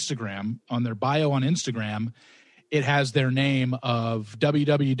their Instagram, on their bio on Instagram, it has their name of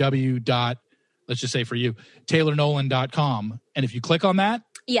www. Let's just say for you, TaylorNolan.com. And if you click on that,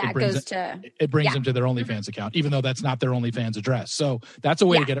 it brings them to their OnlyFans account, even though that's not their OnlyFans address. So that's a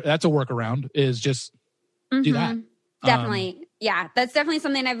way to get it. That's a workaround, is just do that. Definitely. That's definitely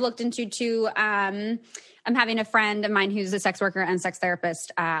something I've looked into too. I'm having a friend of mine who's a sex worker and sex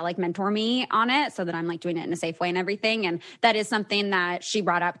therapist, mentor me on it so that I'm doing it in a safe way and everything. And that is something that she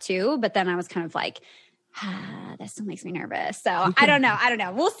brought up too. But then I was kind of that still makes me nervous. So I don't know.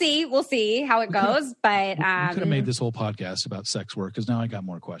 We'll see how it goes. But we could have made this whole podcast about sex work, because now I got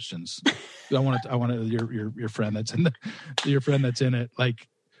more questions. I want your friend that's in your friend that's in it.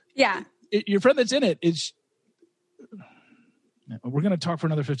 Your friend that's in it is. We're going to talk for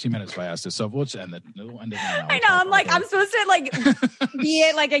another 15 minutes if I ask this. So let's end it. We'll end it now. I know. I'm supposed to be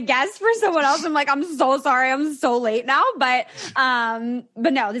a guest for someone else. I'm so sorry. I'm so late now. But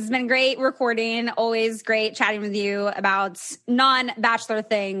no, this has been great recording. Always great chatting with you about non-Bachelor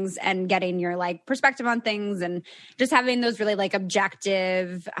things and getting your perspective on things and just having those really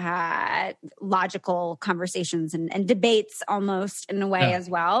objective, logical conversations and debates almost in a way as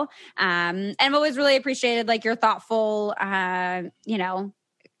well. And I've always really appreciated your thoughtful,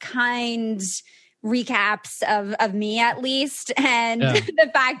 kind recaps of me at least. And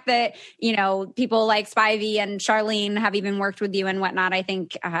the fact that, people like Spivey and Charlene have even worked with you and whatnot, I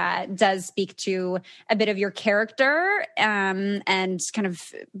think does speak to a bit of your character and kind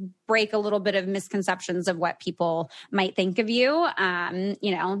of break a little bit of misconceptions of what people might think of you.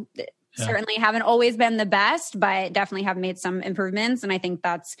 Certainly haven't always been the best, but definitely have made some improvements. And I think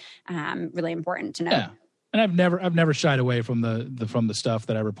that's really important to know. Yeah. And I've never shied away from the stuff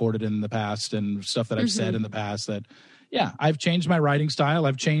that I reported in the past and stuff that I've said in the past that, I've changed my writing style.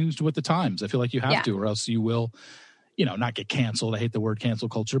 I've changed with the times. I feel like you have to, or else you will, not get canceled. I hate the word cancel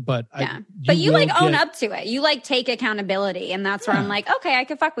culture, but you own up to it. You take accountability. And that's where I'm like, okay, I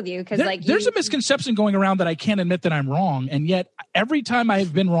can fuck with you. Cause there's a misconception going around that I can't admit that I'm wrong. And yet every time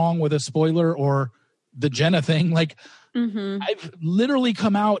I've been wrong with a spoiler or the Jenna thing, I've literally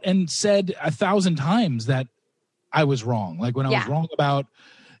come out and said 1,000 times that I was wrong. Like when I was wrong about,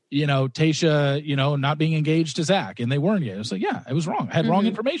 Tayshia, not being engaged to Zach and they weren't yet. It's like, I was wrong. I had wrong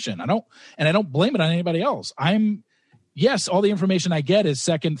information. I don't blame it on anybody else. Yes, all the information I get is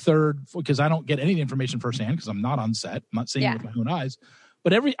second, third, because I don't get any of the information firsthand because I'm not on set. I'm not seeing it with my own eyes.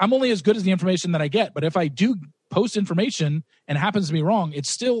 But I'm only as good as the information that I get. But if I do post information and it happens to be wrong, it's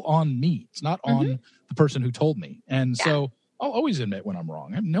still on me. It's not on the person who told me. And so I'll always admit when I'm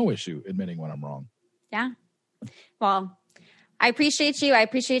wrong. I have no issue admitting when I'm wrong. Yeah. Well, I appreciate you. I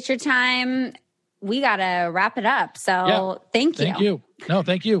appreciate your time. We got to wrap it up. So thank you. Thank you. No,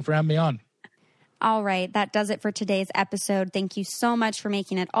 thank you for having me on. All right, that does it for today's episode. Thank you so much for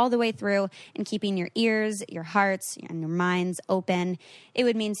making it all the way through and keeping your ears, your hearts, and your minds open. It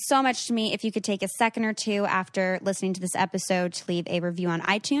would mean so much to me if you could take a second or two after listening to this episode to leave a review on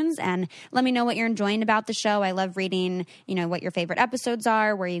iTunes and let me know what you're enjoying about the show. I love reading, what your favorite episodes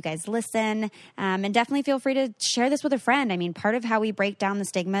are, where you guys listen, and definitely feel free to share this with a friend. I mean, part of how we break down the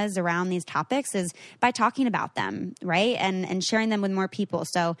stigmas around these topics is by talking about them, right? And sharing them with more people.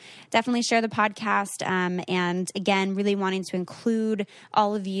 So definitely share the podcast. And again, really wanting to include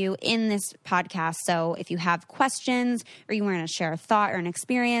all of you in this podcast. So if you have questions or you want to share a thought or an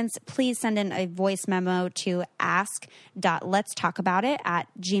experience, please send in a voice memo to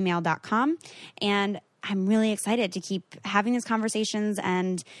ask.letstalkaboutit@gmail.com. And I'm really excited to keep having these conversations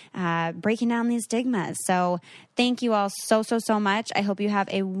and breaking down these stigmas. So thank you all so much. I hope you have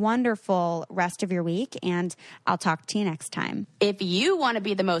a wonderful rest of your week, and I'll talk to you next time. If you want to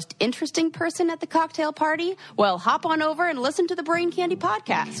be the most interesting person at the cocktail party, well, hop on over and listen to the Brain Candy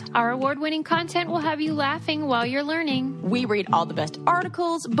podcast. Our award-winning content will have you laughing while you're learning. We read all the best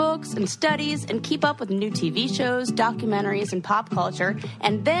articles, books, and studies, and keep up with new TV shows, documentaries, and pop culture.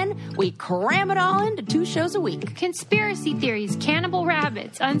 And then we cram it all into 2 shows a week. Conspiracy theories, cannibal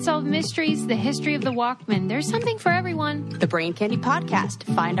rabbits, unsolved mysteries, the history of the Walkman. There's something for everyone. The Brain Candy Podcast.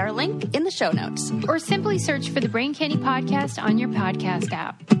 Find our link in the show notes. Or simply search for the Brain Candy Podcast on your podcast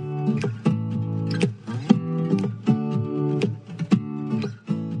app.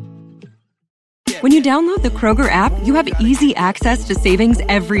 When you download the Kroger app, you have easy access to savings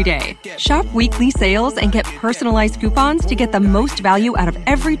every day. Shop weekly sales and get personalized coupons to get the most value out of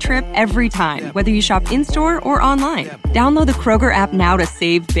every trip, every time, whether you shop in-store or online. Download the Kroger app now to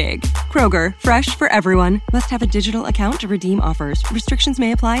save big. Kroger, fresh for everyone. Must have a digital account to redeem offers. Restrictions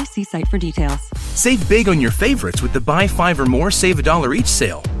may apply. See site for details. Save big on your favorites with the Buy 5 or More Save $1 each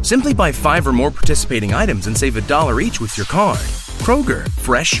sale. Simply buy 5 or more participating items and save $1 each with your card. Kroger,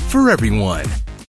 fresh for everyone.